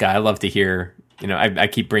and bolts guy. I love to hear. I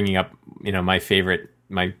keep bringing up my favorite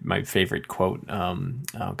quote.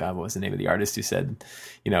 Oh God, what was the name of the artist who said,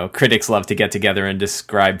 critics love to get together and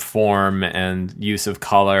describe form and use of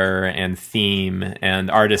color and theme, and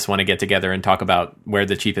artists want to get together and talk about where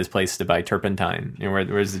the cheapest place to buy turpentine.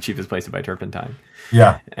 Where's the cheapest place to buy turpentine?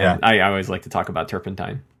 Yeah, and I always like to talk about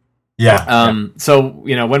turpentine. Yeah. So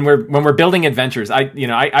when we're building adventures, I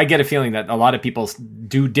get a feeling that a lot of people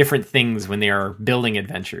do different things when they are building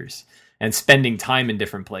adventures and spending time in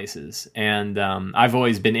different places. And I've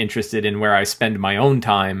always been interested in where I spend my own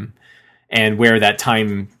time and where that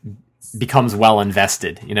time becomes well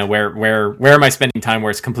invested. Where am I spending time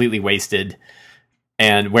where it's completely wasted,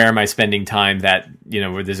 and where am I spending time that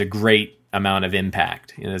where there's a great amount of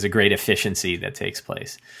impact. There's a great efficiency that takes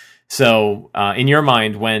place. So in your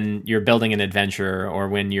mind, when you're building an adventure, or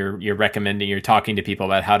when you're recommending, you're talking to people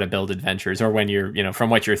about how to build adventures, or when you're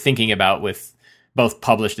from what you're thinking about with both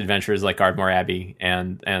published adventures like Ardmore Abbey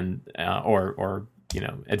and or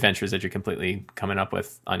adventures that you're completely coming up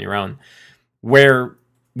with on your own, where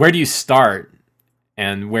do you start,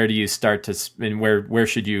 and where do you start to, and where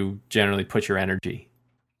should you generally put your energy?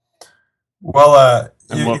 Well,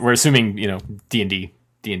 we're assuming D&D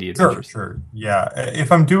adventures. Sure. Yeah.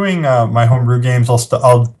 If I'm doing my homebrew games,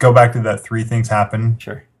 I'll go back to that 3 things happen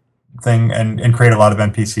thing and create a lot of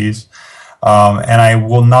NPCs. And I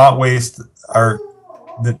will not waste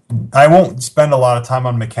I won't spend a lot of time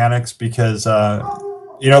on mechanics because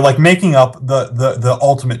like making up the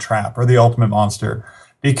ultimate trap or the ultimate monster,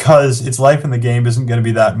 because its life in the game isn't going to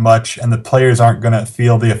be that much, and the players aren't going to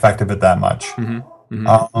feel the effect of it that much. Mm-hmm.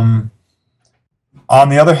 Mm-hmm. On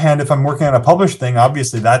the other hand, if I'm working on a published thing,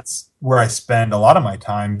 obviously that's where I spend a lot of my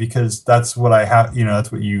time, because that's what I have.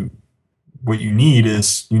 That's what you need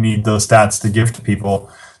is you need those stats to give to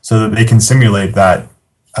people so that they can simulate that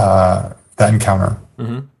encounter.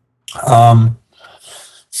 Mm-hmm.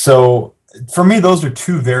 So for me, those are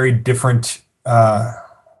 2 very different,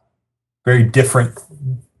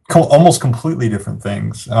 almost completely different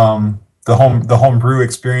things. The homebrew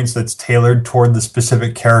experience that's tailored toward the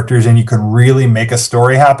specific characters, and you can really make a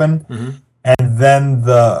story happen. Mm-hmm. And then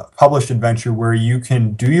the published adventure where you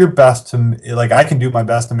can do your best to, I can do my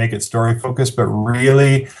best to make it story focused, but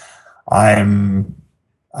really I'm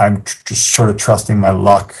just sort of trusting my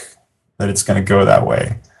luck that it's going to go that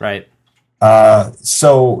way. Right.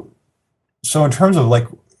 So So in terms of like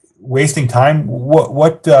wasting time,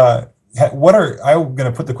 what are, I'm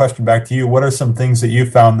going to put the question back to you. What are some things that you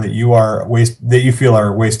found that you feel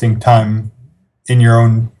are wasting time in your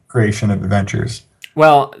own creation of adventures?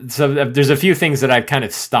 Well, so there's a few things that I've kind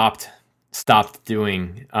of stopped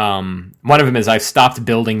doing. One of them is I've stopped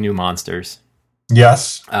building new monsters.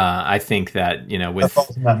 Yes. I think that, That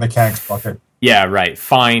falls in that mechanics bucket. Yeah, right.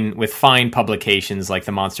 With fine publications like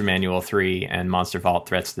the Monster Manual 3 and Monster Vault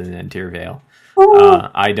Threats to the Interior Veil.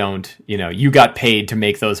 I don't, you got paid to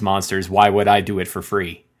make those monsters. Why would I do it for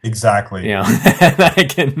free? Exactly.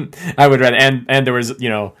 I would rather, and there was,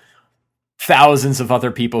 thousands of other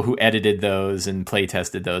people who edited those and play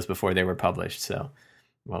tested those before they were published. So,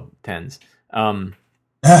 well, tens.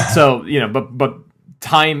 So, but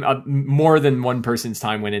time, more than one person's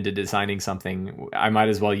time went into designing something. I might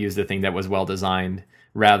as well use the thing that was well designed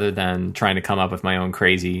rather than trying to come up with my own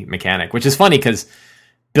crazy mechanic, which is funny because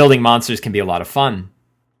building monsters can be a lot of fun.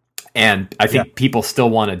 And I think people still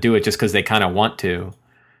want to do it just because they kind of want to,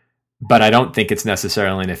 but I don't think it's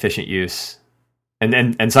necessarily an efficient use.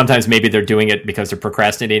 And sometimes maybe they're doing it because they're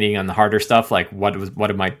procrastinating on the harder stuff. Like what's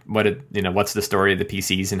the story of the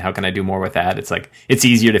PCs and how can I do more with that? It's like, it's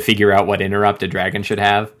easier to figure out what interrupt a dragon should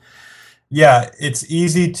have. Yeah. It's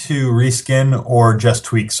easy to reskin or just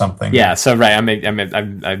tweak something. Yeah. So, right. I'm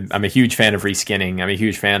a huge fan of reskinning. I'm a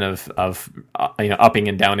huge fan of upping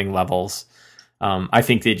and downing levels. I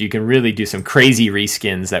think that you can really do some crazy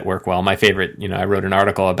reskins that work well. My favorite, I wrote an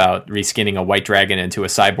article about reskinning a white dragon into a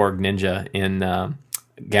cyborg ninja in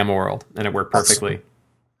Gamma World, and it worked perfectly.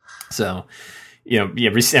 So, and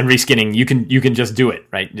reskinning, you can just do it,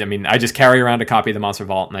 right? I mean, I just carry around a copy of the Monster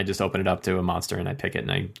Vault, and I just open it up to a monster, and I pick it,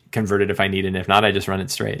 and I convert it if I need it, and if not, I just run it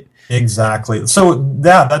straight. Exactly. So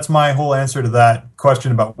that's my whole answer to that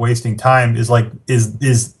question about wasting time is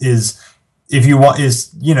if you want,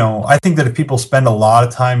 I think that if people spend a lot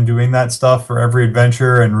of time doing that stuff for every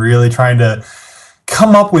adventure and really trying to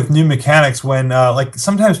come up with new mechanics when, like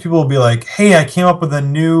sometimes people will be like, hey, I came up with a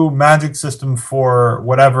new magic system for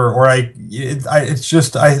whatever, or I just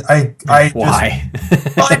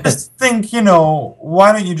think,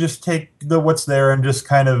 why don't you just take what's there and just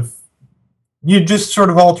kind of, you just sort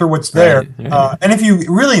of alter what's there. Right. And if you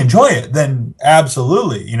really enjoy it, then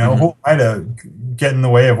absolutely, who am I to get in the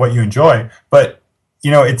way of what you enjoy? But,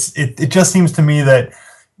 it just seems to me that,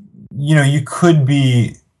 you could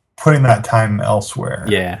be putting that time elsewhere.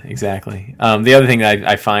 Yeah, exactly. The other thing that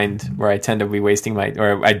I find where I tend to be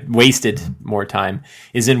I wasted more time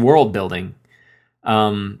is in world building.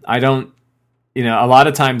 I don't, a lot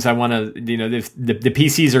of times I want to, the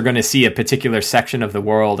PCs are going to see a particular section of the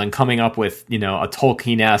world and coming up with, a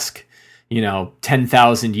Tolkien-esque,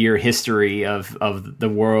 10,000 year history of the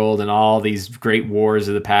world and all these great wars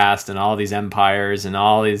of the past and all these empires and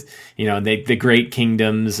all these, the great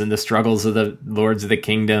kingdoms and the struggles of the lords of the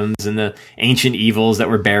kingdoms and the ancient evils that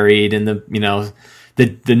were buried and the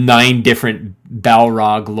 9 different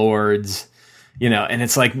Balrog lords, and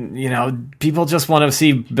it's like, people just want to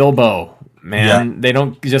see Bilbo. Man, They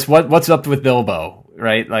don't just what's up with Bilbo,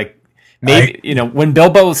 right? Like maybe when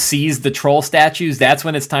Bilbo sees the troll statues, that's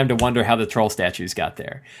when it's time to wonder how the troll statues got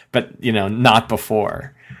there. But not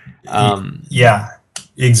before. Yeah,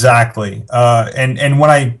 exactly. And when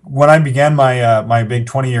I began my big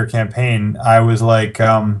 20-year campaign, I was like,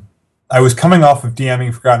 I was coming off of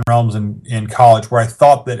DMing Forgotten Realms in college, where I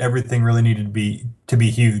thought that everything really needed to be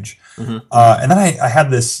huge, and then I had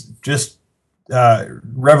this just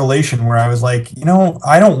revelation where I was like,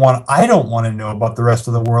 I don't want to know about the rest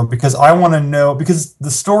of the world because I want to know, because the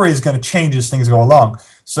story is going to change as things go along.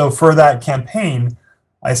 So for that campaign,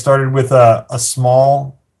 I started with a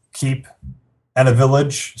small keep and a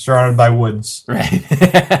village surrounded by woods. Right.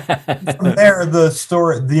 From there, the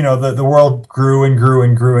story, the world grew and grew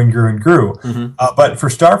and grew and grew and grew. But for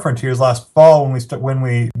Star Frontiers last fall, when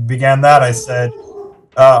we began that, I said,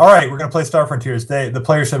 all right, we're going to play Star Frontiers. The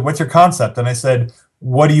player said, "What's your concept?" And I said,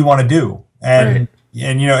 "What do you want to do?" And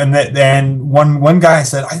one guy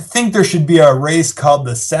said, "I think there should be a race called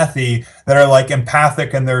the Sethi that are like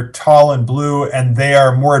empathic and they're tall and blue and they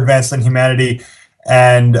are more advanced than humanity."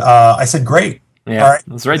 And I said, "Great, yeah, all right,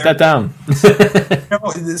 let's write that down."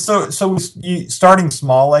 So starting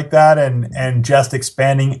small like that and just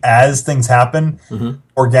expanding as things happen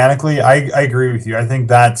organically. I agree with you. I think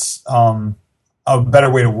that's a better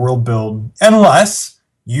way to world build, unless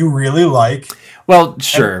you really like. Well,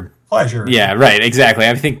 sure, pleasure. Yeah, right, exactly.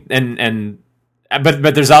 I think,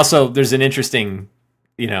 but there's an interesting,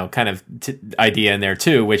 kind of idea in there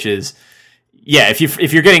too, which is, yeah,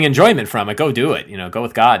 if you're getting enjoyment from it, go do it. Go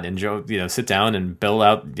with God and enjoy. Sit down and build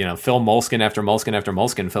out. Fill Moleskin after Moleskin after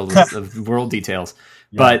Moleskin filled with world details.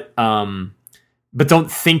 Yeah. But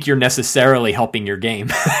don't think you're necessarily helping your game,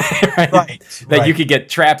 right? That you could get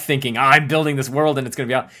trapped thinking, I'm building this world and it's going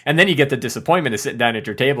to be out. And then you get the disappointment of sitting down at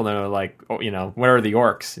your table and they're like, where are the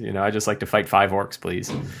orcs? I just like to fight 5 orcs,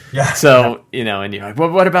 please. Yeah. So, and you're like,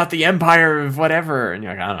 well, what about the empire of whatever? And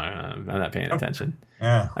you're like, I don't know, I'm not paying attention.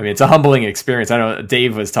 Yeah. I mean, it's a humbling experience. I know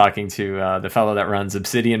Dave was talking to the fellow that runs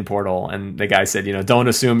Obsidian Portal, and the guy said, don't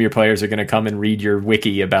assume your players are going to come and read your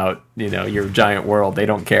wiki about, your giant world. They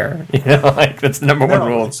don't care. That's the number one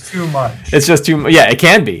rule. It's too much. It's just too much. Yeah, it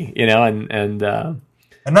can be, and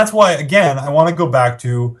that's why, again, I want to go back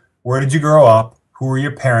to where did you grow up? Who were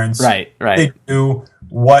your parents? Right. What they do?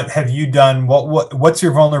 What have you done? What's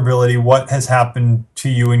your vulnerability? What has happened to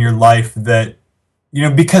you in your life that,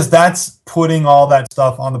 because that's putting all that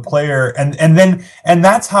stuff on the player, and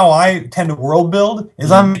that's how I tend to world build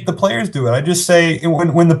is I make the players do it. I just say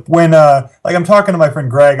when like I'm talking to my friend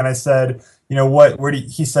Greg and I said,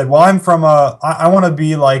 he said, well, I'm from I want to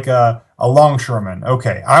be like a longshoreman.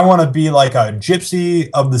 Okay. I want to be like a gypsy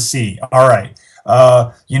of the sea. All right.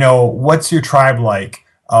 What's your tribe like?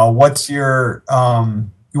 What's your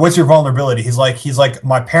vulnerability? He's like,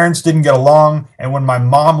 my parents didn't get along, and when my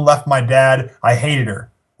mom left my dad, I hated her.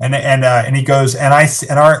 And he goes, I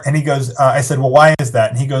said, well, why is that?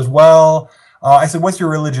 And he goes, well, I said, what's your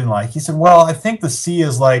religion like? He said, well, I think the sea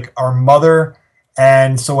is like our mother,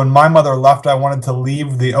 and so when my mother left, I wanted to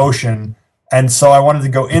leave the ocean, and so I wanted to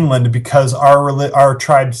go inland because our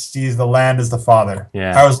tribe sees the land as the father.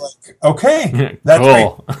 Yeah. I was like, okay, that's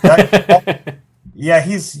cool. Great. Yeah,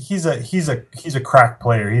 he's a crack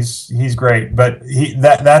player. He's great, but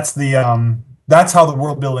that's how the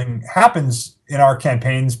world building happens in our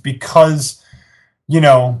campaigns because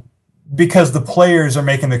the players are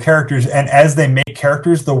making the characters, and as they make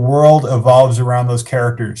characters, the world evolves around those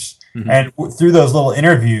characters. Mm-hmm. And through those little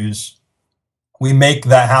interviews, we make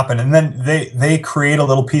that happen, and then they create a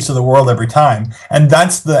little piece of the world every time, and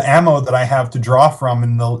that's the ammo that I have to draw from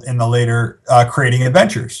in the later creating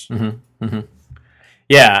adventures. Mm-hmm. Mm-hmm.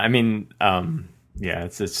 Yeah, I mean,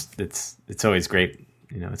 it's always great.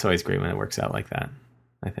 It's always great when it works out like that,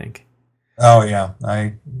 I think. Oh yeah,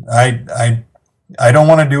 I don't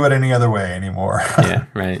want to do it any other way anymore. Yeah,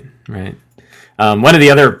 right. One of the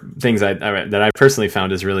other things that I personally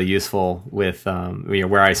found is really useful with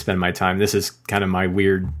where I spend my time. This is kind of my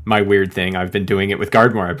weird thing. I've been doing it with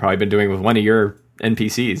Gardmore. I've probably been doing it with one of your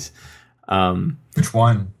NPCs. Which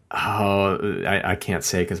one? Oh, I can't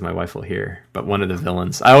say because my wife will hear. But one of the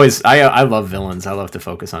villains. I love villains. I love to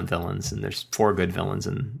focus on villains, and there's 4 good villains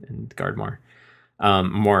in Gardmore.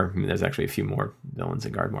 There's actually a few more villains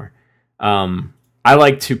in Gardmore. I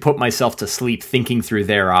like to put myself to sleep thinking through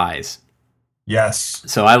their eyes. Yes.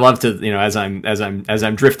 So I love to, as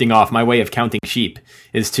I'm drifting off, my way of counting sheep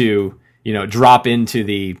is to, drop into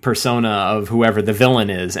the persona of whoever the villain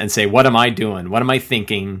is and say, what am I doing? What am I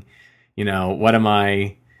thinking? What am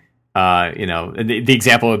I? The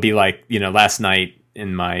example would be like, last night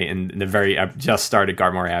I've just started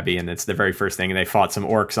Gardmore Abbey, and it's the very first thing, and they fought some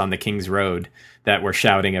orcs on the King's Road that were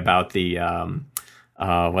shouting about the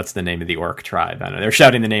what's the name of the orc tribe? I don't know. They're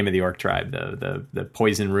shouting the name of the orc tribe, the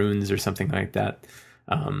poison runes or something like that.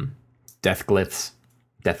 Deathglyph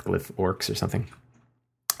orcs or something.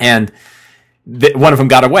 And one of them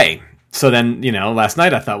got away. So then, last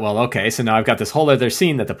night I thought, well, okay, so now I've got this whole other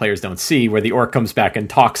scene that the players don't see where the orc comes back and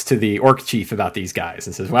talks to the orc chief about these guys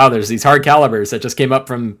and says, wow, there's these hard calibers that just came up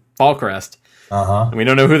from Fallcrest. Uh-huh. And we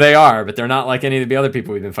don't know who they are, but they're not like any of the other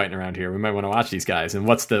people we've been fighting around here. We might want to watch these guys. And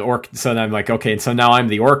what's the orc? So then I'm like, okay, so now I'm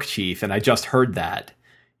the orc chief, and I just heard that.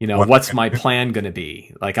 What's my plan going to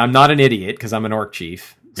be? Like, I'm not an idiot because I'm an orc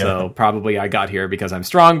chief. Yeah. So probably I got here because I'm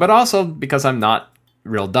strong, but also because I'm not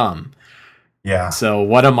real dumb. Yeah. So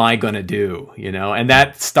what am I going to do? And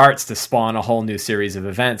that starts to spawn a whole new series of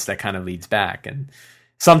events that kind of leads back. And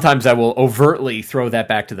sometimes I will overtly throw that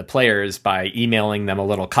back to the players by emailing them a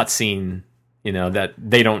little cutscene, that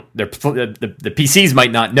they don't, the PCs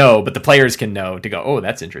might not know, but the players can know to go, oh,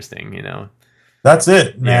 that's interesting. That's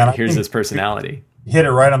it, man. Yeah, here's this personality. Hit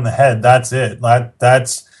it right on the head. That's it.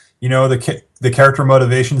 That's, the character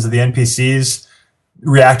motivations of the NPCs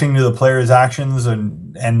reacting to the players' actions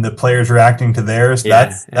and the players reacting to theirs.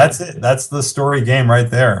 That's it. That's the story game right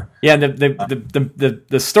there. Yeah, and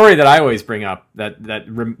the story that I always bring up that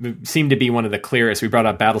seemed to be one of the clearest. We brought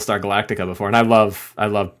up Battlestar Galactica before, and I love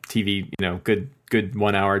TV, good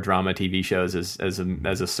 1 hour drama TV shows as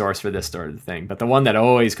a source for this sort of thing. But the one that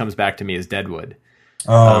always comes back to me is Deadwood.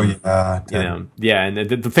 Oh yeah, You know, yeah, and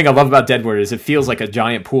the thing I love about Deadwood is it feels like a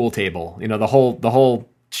giant pool table. You know, the whole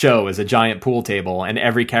show is a giant pool table, and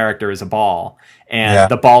every character is a ball, and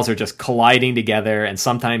the balls are just colliding together, and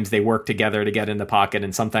sometimes they work together to get in the pocket,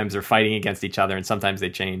 and sometimes they're fighting against each other, and sometimes they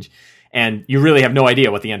change, and you really have no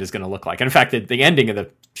idea what the end is going to look like. And in fact, the ending of the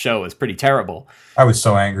show is pretty terrible. I was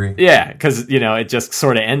so angry. Yeah, because it just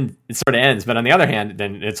sort of ends. But on the other hand,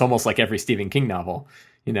 then it's almost like every Stephen King novel.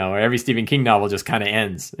 Or every Stephen King novel just kind of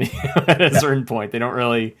ends at a certain point. They don't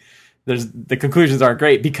really. The conclusions aren't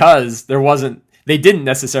great because they didn't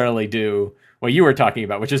necessarily do what you were talking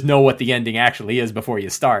about, which is know what the ending actually is before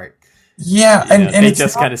you start. Yeah, and they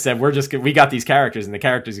just kind of said we got these characters, and the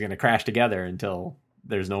characters are going to crash together until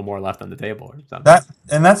there's no more left on the table or something.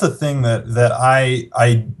 That's a thing something that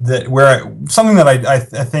I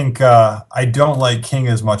think I don't like King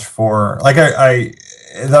as much for. Like that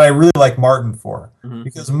I really like Martin for,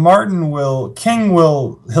 because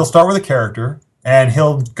he'll start with a character and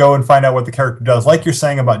he'll go and find out what the character does, like you're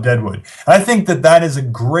saying about Deadwood. And I think that is a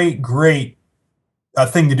great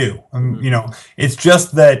thing to do. It's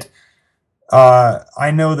just that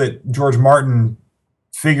I know that George Martin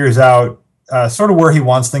figures out sort of where he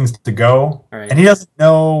wants things to go, right. And he doesn't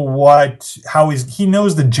know he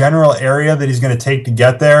knows the general area that he's going to take to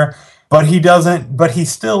get there, but he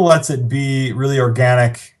still lets it be really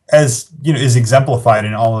organic, as is exemplified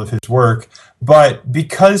in all of his work. But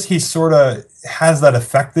because he sort of has that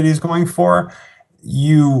effect that he's going for,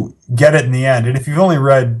 you get it in the end. And if you've only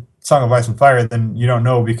read Song of Ice and Fire, then you don't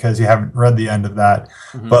know because you haven't read the end of that.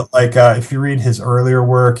 But if you read his earlier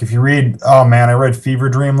work, I read Fever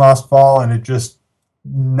Dream last fall, and it just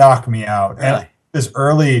knocked me out. Really? And his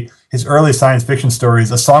early science fiction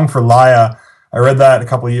stories, A Song for Laia, I read that a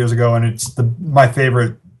couple of years ago, and it's my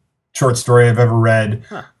favorite short story I've ever read.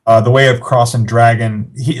 The Way of Cross and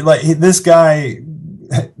Dragon. This guy,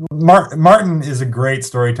 Martin, is a great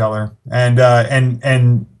storyteller,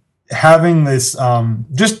 and having this,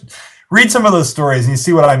 just read some of those stories and you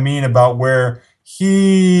see what I mean about where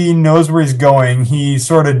he knows where he's going. He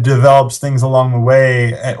sort of develops things along the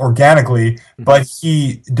way organically, but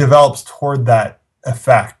he develops toward that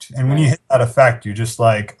effect. And when you hit that effect, you're just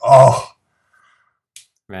like, oh.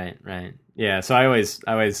 Right. Yeah. So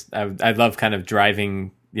I love kind of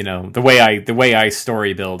driving, the way I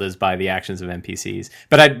story build is by the actions of NPCs.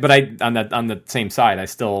 But I on the same side, I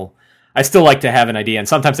still like to have an idea, and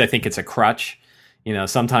sometimes I think it's a crutch.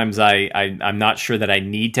 Sometimes I'm not sure that I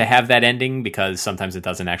need to have that ending because sometimes it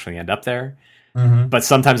doesn't actually end up there. But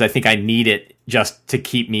sometimes I think I need it just to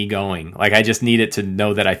keep me going. Like I just need it to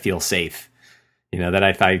know that I feel safe. That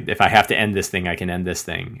if I have to end this thing, I can end this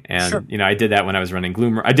thing. And sure. I did that when I was running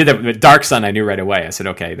Gloom. I did that with Dark Sun. I knew right away. I said,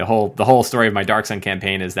 okay, the whole story of my Dark Sun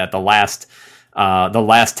campaign is that the last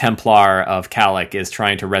Templar of Kalik is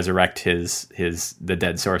trying to resurrect the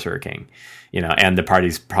dead Sorcerer King, and the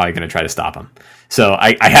party's probably going to try to stop him. So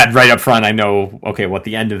I had right up front, I know, okay, what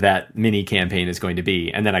the end of that mini campaign is going to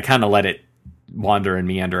be. And then I kind of let it wander and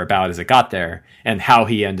meander about as it got there, and how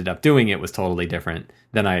he ended up doing it was totally different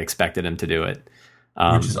than I expected him to do it.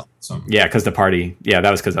 Which is awesome. Yeah, because that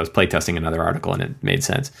was because I was playtesting another article and it made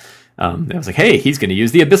sense. I was like, hey, he's going to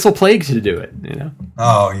use the Abyssal Plague to do it,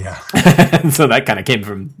 Oh, yeah. And so that kind of came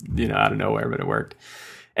from, out of nowhere, but it worked.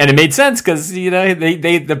 And it made sense because, the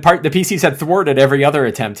PCs had thwarted every other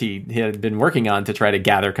attempt he had been working on to try to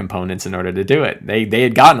gather components in order to do it. They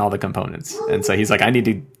had gotten all the components. And so he's like, I need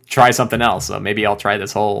to try something else. So maybe I'll try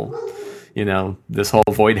this whole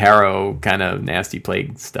Void Harrow kind of nasty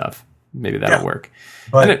plague stuff. Maybe that'll work.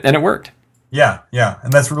 And it worked. Yeah,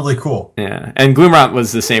 and that's really cool. Yeah, and Gloomrot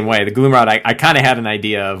was the same way. The Gloomrot, I kind of had an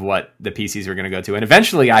idea of what the PCs were going to go to, and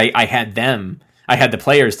eventually I had the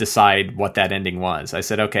players decide what that ending was. I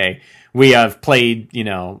said, okay, we have played,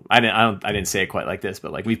 I didn't say it quite like this,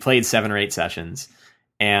 but like we played 7 or 8 sessions,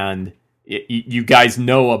 and you guys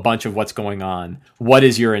know a bunch of what's going on. What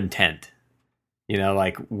is your intent?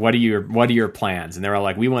 What are your plans? And they're all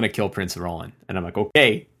like, we want to kill Prince Roland. And I'm like,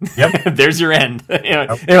 okay, yep. There's your end. They're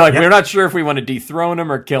like, we're not sure if we want to dethrone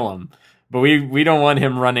him or kill him, but we don't want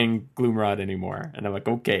him running Gloomrod anymore. And I'm like,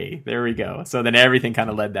 okay, there we go. So then everything kind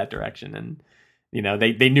of led that direction. And,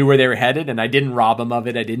 they knew where they were headed, and I didn't rob them of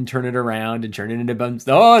it. I didn't turn it around and turn it into bums.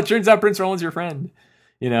 Oh, it turns out Prince Roland's your friend.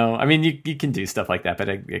 You can do stuff like that, but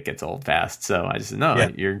it gets old fast. So I just said,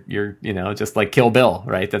 no, you're just like Kill Bill,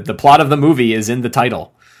 right? The plot of the movie is in the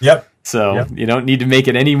title. Yep. So you don't need to make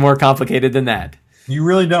it any more complicated than that. You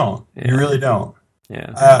really don't. Yeah. You really don't.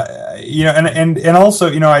 Yeah. And also,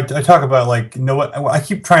 I talk about I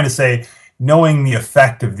keep trying to say, knowing the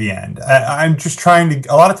effect of the end. I'm just trying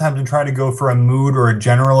to. A lot of times, I'm trying to go for a mood or a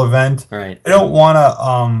general event. Right. I don't want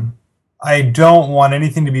to. I don't want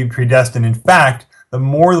anything to be predestined. In fact, the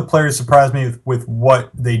more the players surprise me with what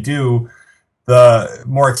they do, the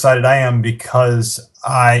more excited I am, because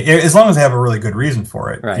as long as they have a really good reason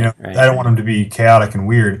for it. Right, you know, right. I don't want them to be chaotic and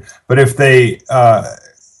weird. But if they,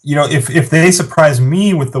 if they surprise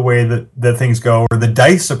me with the way that things go, or the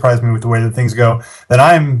dice surprise me with the way that things go, then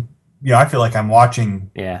I feel like I'm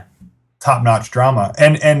watching top-notch drama.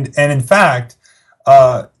 And in fact,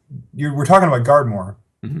 we're talking about Gardmore.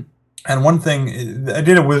 Mm-hmm. And one thing, I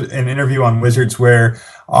did an interview on Wizards where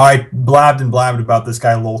I blabbed and blabbed about this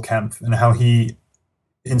guy Lowell Kempf and how he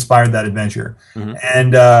inspired that adventure. Mm-hmm.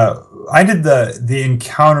 And I did the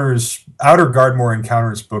Encounters, Outer Gardmore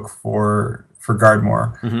Encounters book for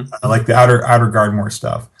Gardmore, like the outer Gardmore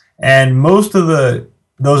stuff. And most of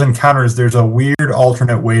those encounters, there's a weird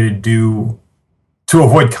alternate way to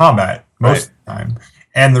avoid combat most of the time.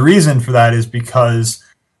 And the reason for that is because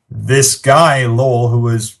this guy Lowell,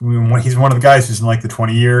 he's one of the guys who's in like the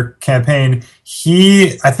 20-year campaign.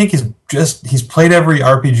 I think he's played every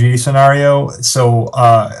RPG scenario. So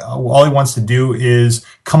all he wants to do is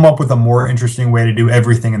come up with a more interesting way to do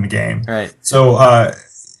everything in the game. Right.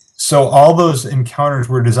 So all those encounters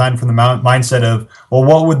were designed from the mindset of, well,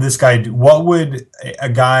 what would this guy do? What would a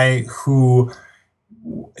guy who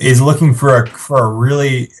is looking for a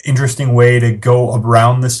really interesting way to go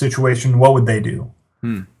around this situation, what would they do?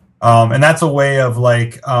 And that's a way of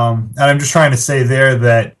like, and I'm just trying to say there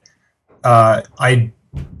that I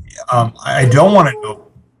don't want to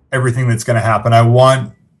know everything that's going to happen. I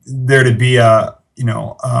want there to be a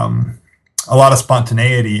lot of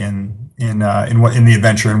spontaneity in the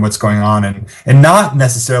adventure and what's going on, and not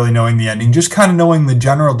necessarily knowing the ending, just kind of knowing the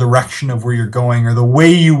general direction of where you're going, or the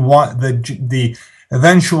way you want the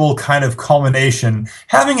eventual kind of culmination,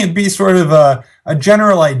 having it be sort of a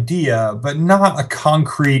general idea, but not a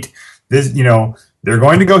concrete, they're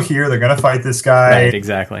going to go here, they're going to fight this guy. Right,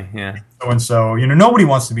 exactly, yeah. So, nobody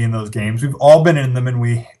wants to be in those games. We've all been in them, and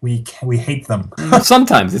we hate them.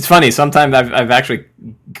 Sometimes. It's funny. Sometimes I've actually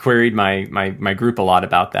queried my group a lot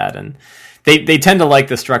about that, and they tend to like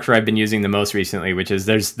the structure I've been using the most recently, which is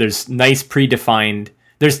there's nice predefined,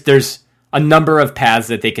 there's a number of paths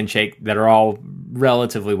that they can take that are all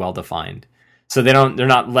relatively well defined. So they're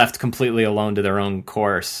not left completely alone to their own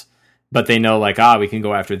course, but they know like, we can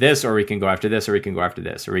go after this, or we can go after this, or we can go after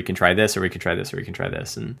this, or we can try this, or we can try this, or we can try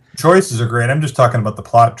this. And choices are great. I'm just talking about the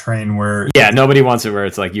plot train where nobody wants it where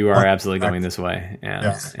it's like you are absolutely going this way.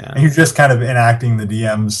 Yeah. And you're just kind of enacting the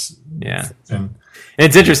DM's. Yeah. And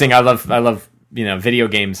it's interesting. I love video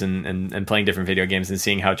games and playing different video games and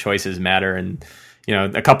seeing how choices matter. And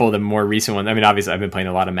a couple of the more recent ones. I mean, obviously, I've been playing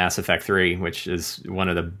a lot of Mass Effect 3, which is one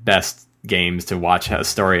of the best games to watch a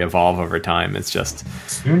story evolve over time. It's just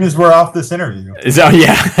as soon as we're off this interview. So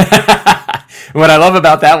yeah. What I love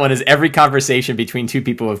about that one is every conversation between two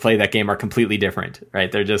people who have played that game are completely different,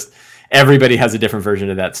 right? They're just, everybody has a different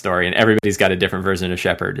version of that story, and everybody's got a different version of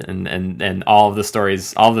Shepard, and all of the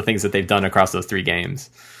stories, all of the things that they've done across those three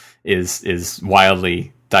games is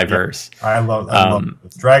wildly diverse. Yeah, I love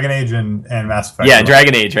Dragon Age and Mass Effect. Yeah,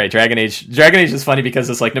 Dragon Age, right? Dragon Age is funny because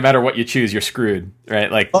it's like no matter what you choose, you're screwed, right?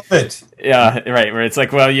 Like, love it. Yeah, right. Where it's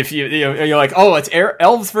like, well, if you're like, oh, it's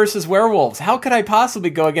elves versus werewolves. How could I possibly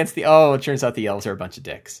go against the? Oh, it turns out the elves are a bunch of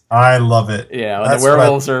dicks. I love it. Yeah, and the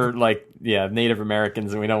werewolves are like, Native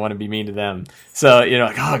Americans, and we don't want to be mean to them. So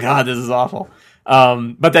like, oh god, this is awful.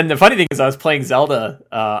 But then the funny thing is, I was playing Zelda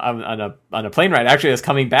on a plane ride. Actually, I was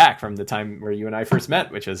coming back from the time where you and I first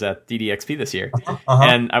met, which was at DDXP this year.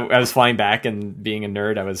 And I was flying back, and being a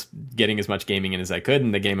nerd, I was getting as much gaming in as I could.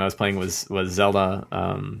 And the game I was playing was Zelda.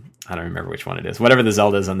 I don't remember which one it is. Whatever the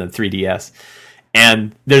Zelda is on the 3DS.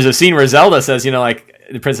 And there's a scene where Zelda says, like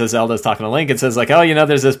the Princess Zelda is talking to Link and says like, oh,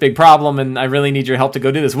 there's this big problem, and I really need your help to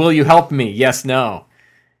go do this. Will you help me? Yes, no.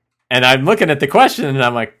 And I'm looking at the question, and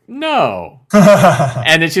I'm like, no.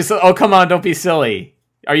 And it's just, oh, come on, don't be silly.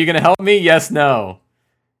 Are you going to help me? Yes, no.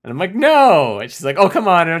 And I'm like, no. And she's like, oh, come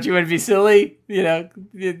on, don't you want to be silly?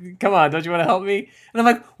 Come on, don't you want to help me? And I'm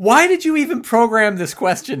like, why did you even program this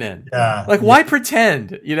question in? Yeah. Like, why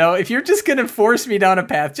pretend? If you're just going to force me down a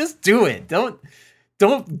path, just do it.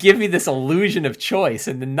 Don't give me this illusion of choice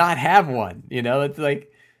and then not have one. It's like,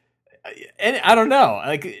 and I don't know,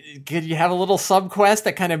 like, could you have a little sub quest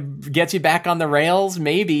that kind of gets you back on the rails?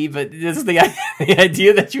 Maybe, but this is the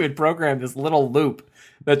idea that you would program this little loop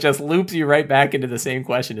that just loops you right back into the same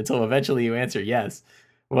question until eventually you answer yes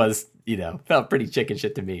was, felt pretty chicken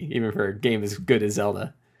shit to me, even for a game as good as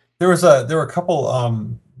Zelda. There were a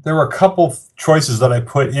couple there were a couple choices that I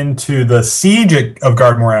put into the Siege of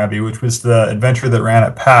Gardmore Abbey, which was the adventure that ran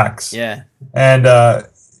at PAX. Yeah. And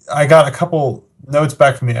I got a couple notes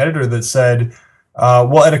back from the editor that said,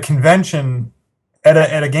 well, at a convention,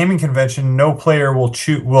 at a gaming convention, no player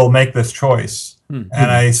will make this choice. And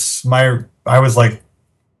I was like,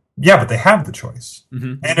 yeah, but they have the choice.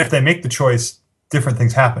 And if they make the choice, different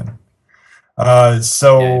things happen.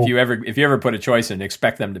 So yeah, if you ever put a choice in,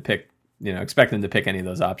 expect them to pick any of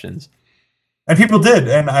those options. And people did,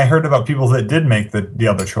 and I heard about people that did make the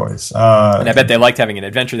other choice. And I bet they liked having an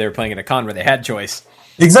adventure they were playing at a con where they had choice.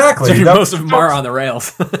 Exactly. So most of them are on the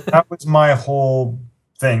rails. That was my whole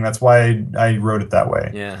thing. That's why I wrote it that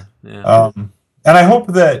way. Yeah. And I hope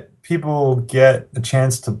that people get a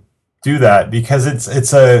chance to do that, because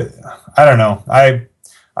it's I don't know.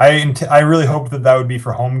 I really hope that would be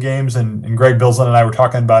for home games, and Greg Bilson and I were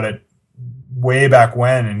talking about it way back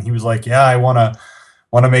when, and he was like, yeah, I want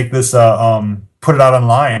to make this put it out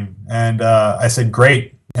online, and I said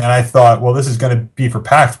great, and I thought, well, this is going to be for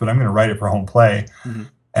PAX, but I'm going to write it for home play.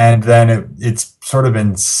 And then it's sort of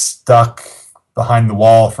been stuck behind the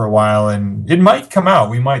wall for a while, and it might come out.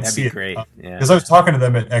 We might see it. Great. Yeah. Because I was talking to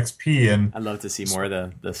them at XP, and I'd love to see more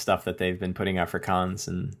of the stuff that they've been putting out for cons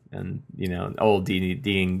and old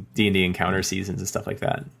D&D encounter seasons and stuff like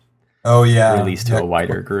that. Oh yeah, released to a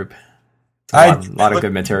wider group. A lot of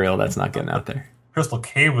good material that's not getting out there. Crystal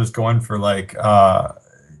Cave was going for like a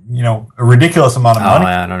ridiculous amount of money.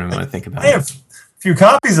 I don't even want to think about it. I have a few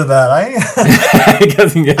copies of that.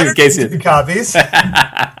 In case a few copies.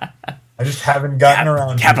 I just haven't gotten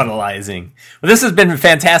around to capitalizing. Well, this has been a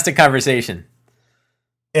fantastic conversation.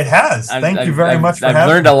 It has. Thank you very much for having me. I've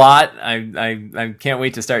learned a lot. I can't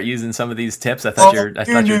wait to start using some of these tips. I thought your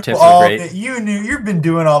tips were great. You've been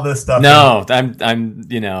doing all this stuff. No,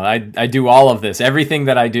 I do all of this. Everything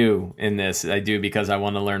that I do in this, I do because I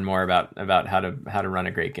want to learn more about how to run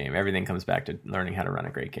a great game. Everything comes back to learning how to run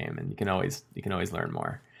a great game, and you can always learn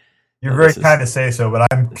more. You're very kind to say so, but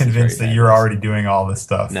I'm convinced that you're already doing all this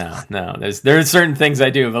stuff. No. There's certain things I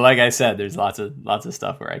do, but like I said, there's lots of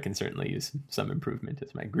stuff where I can certainly use some improvement,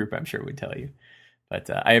 as my group I'm sure would tell you. But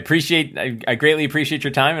I greatly appreciate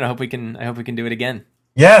your time, and I hope we can do it again.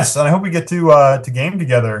 Yes, and I hope we get to game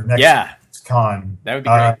together next con. That would be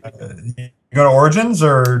great. You go to Origins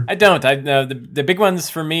or? I don't. The big ones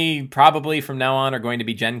for me probably from now on are going to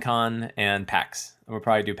be Gen Con and PAX. We'll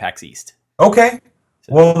probably do PAX East. Okay.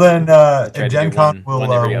 So well, then at Gen Con, we'll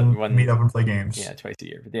meet up and play games. Yeah, twice a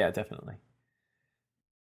year. But yeah, definitely.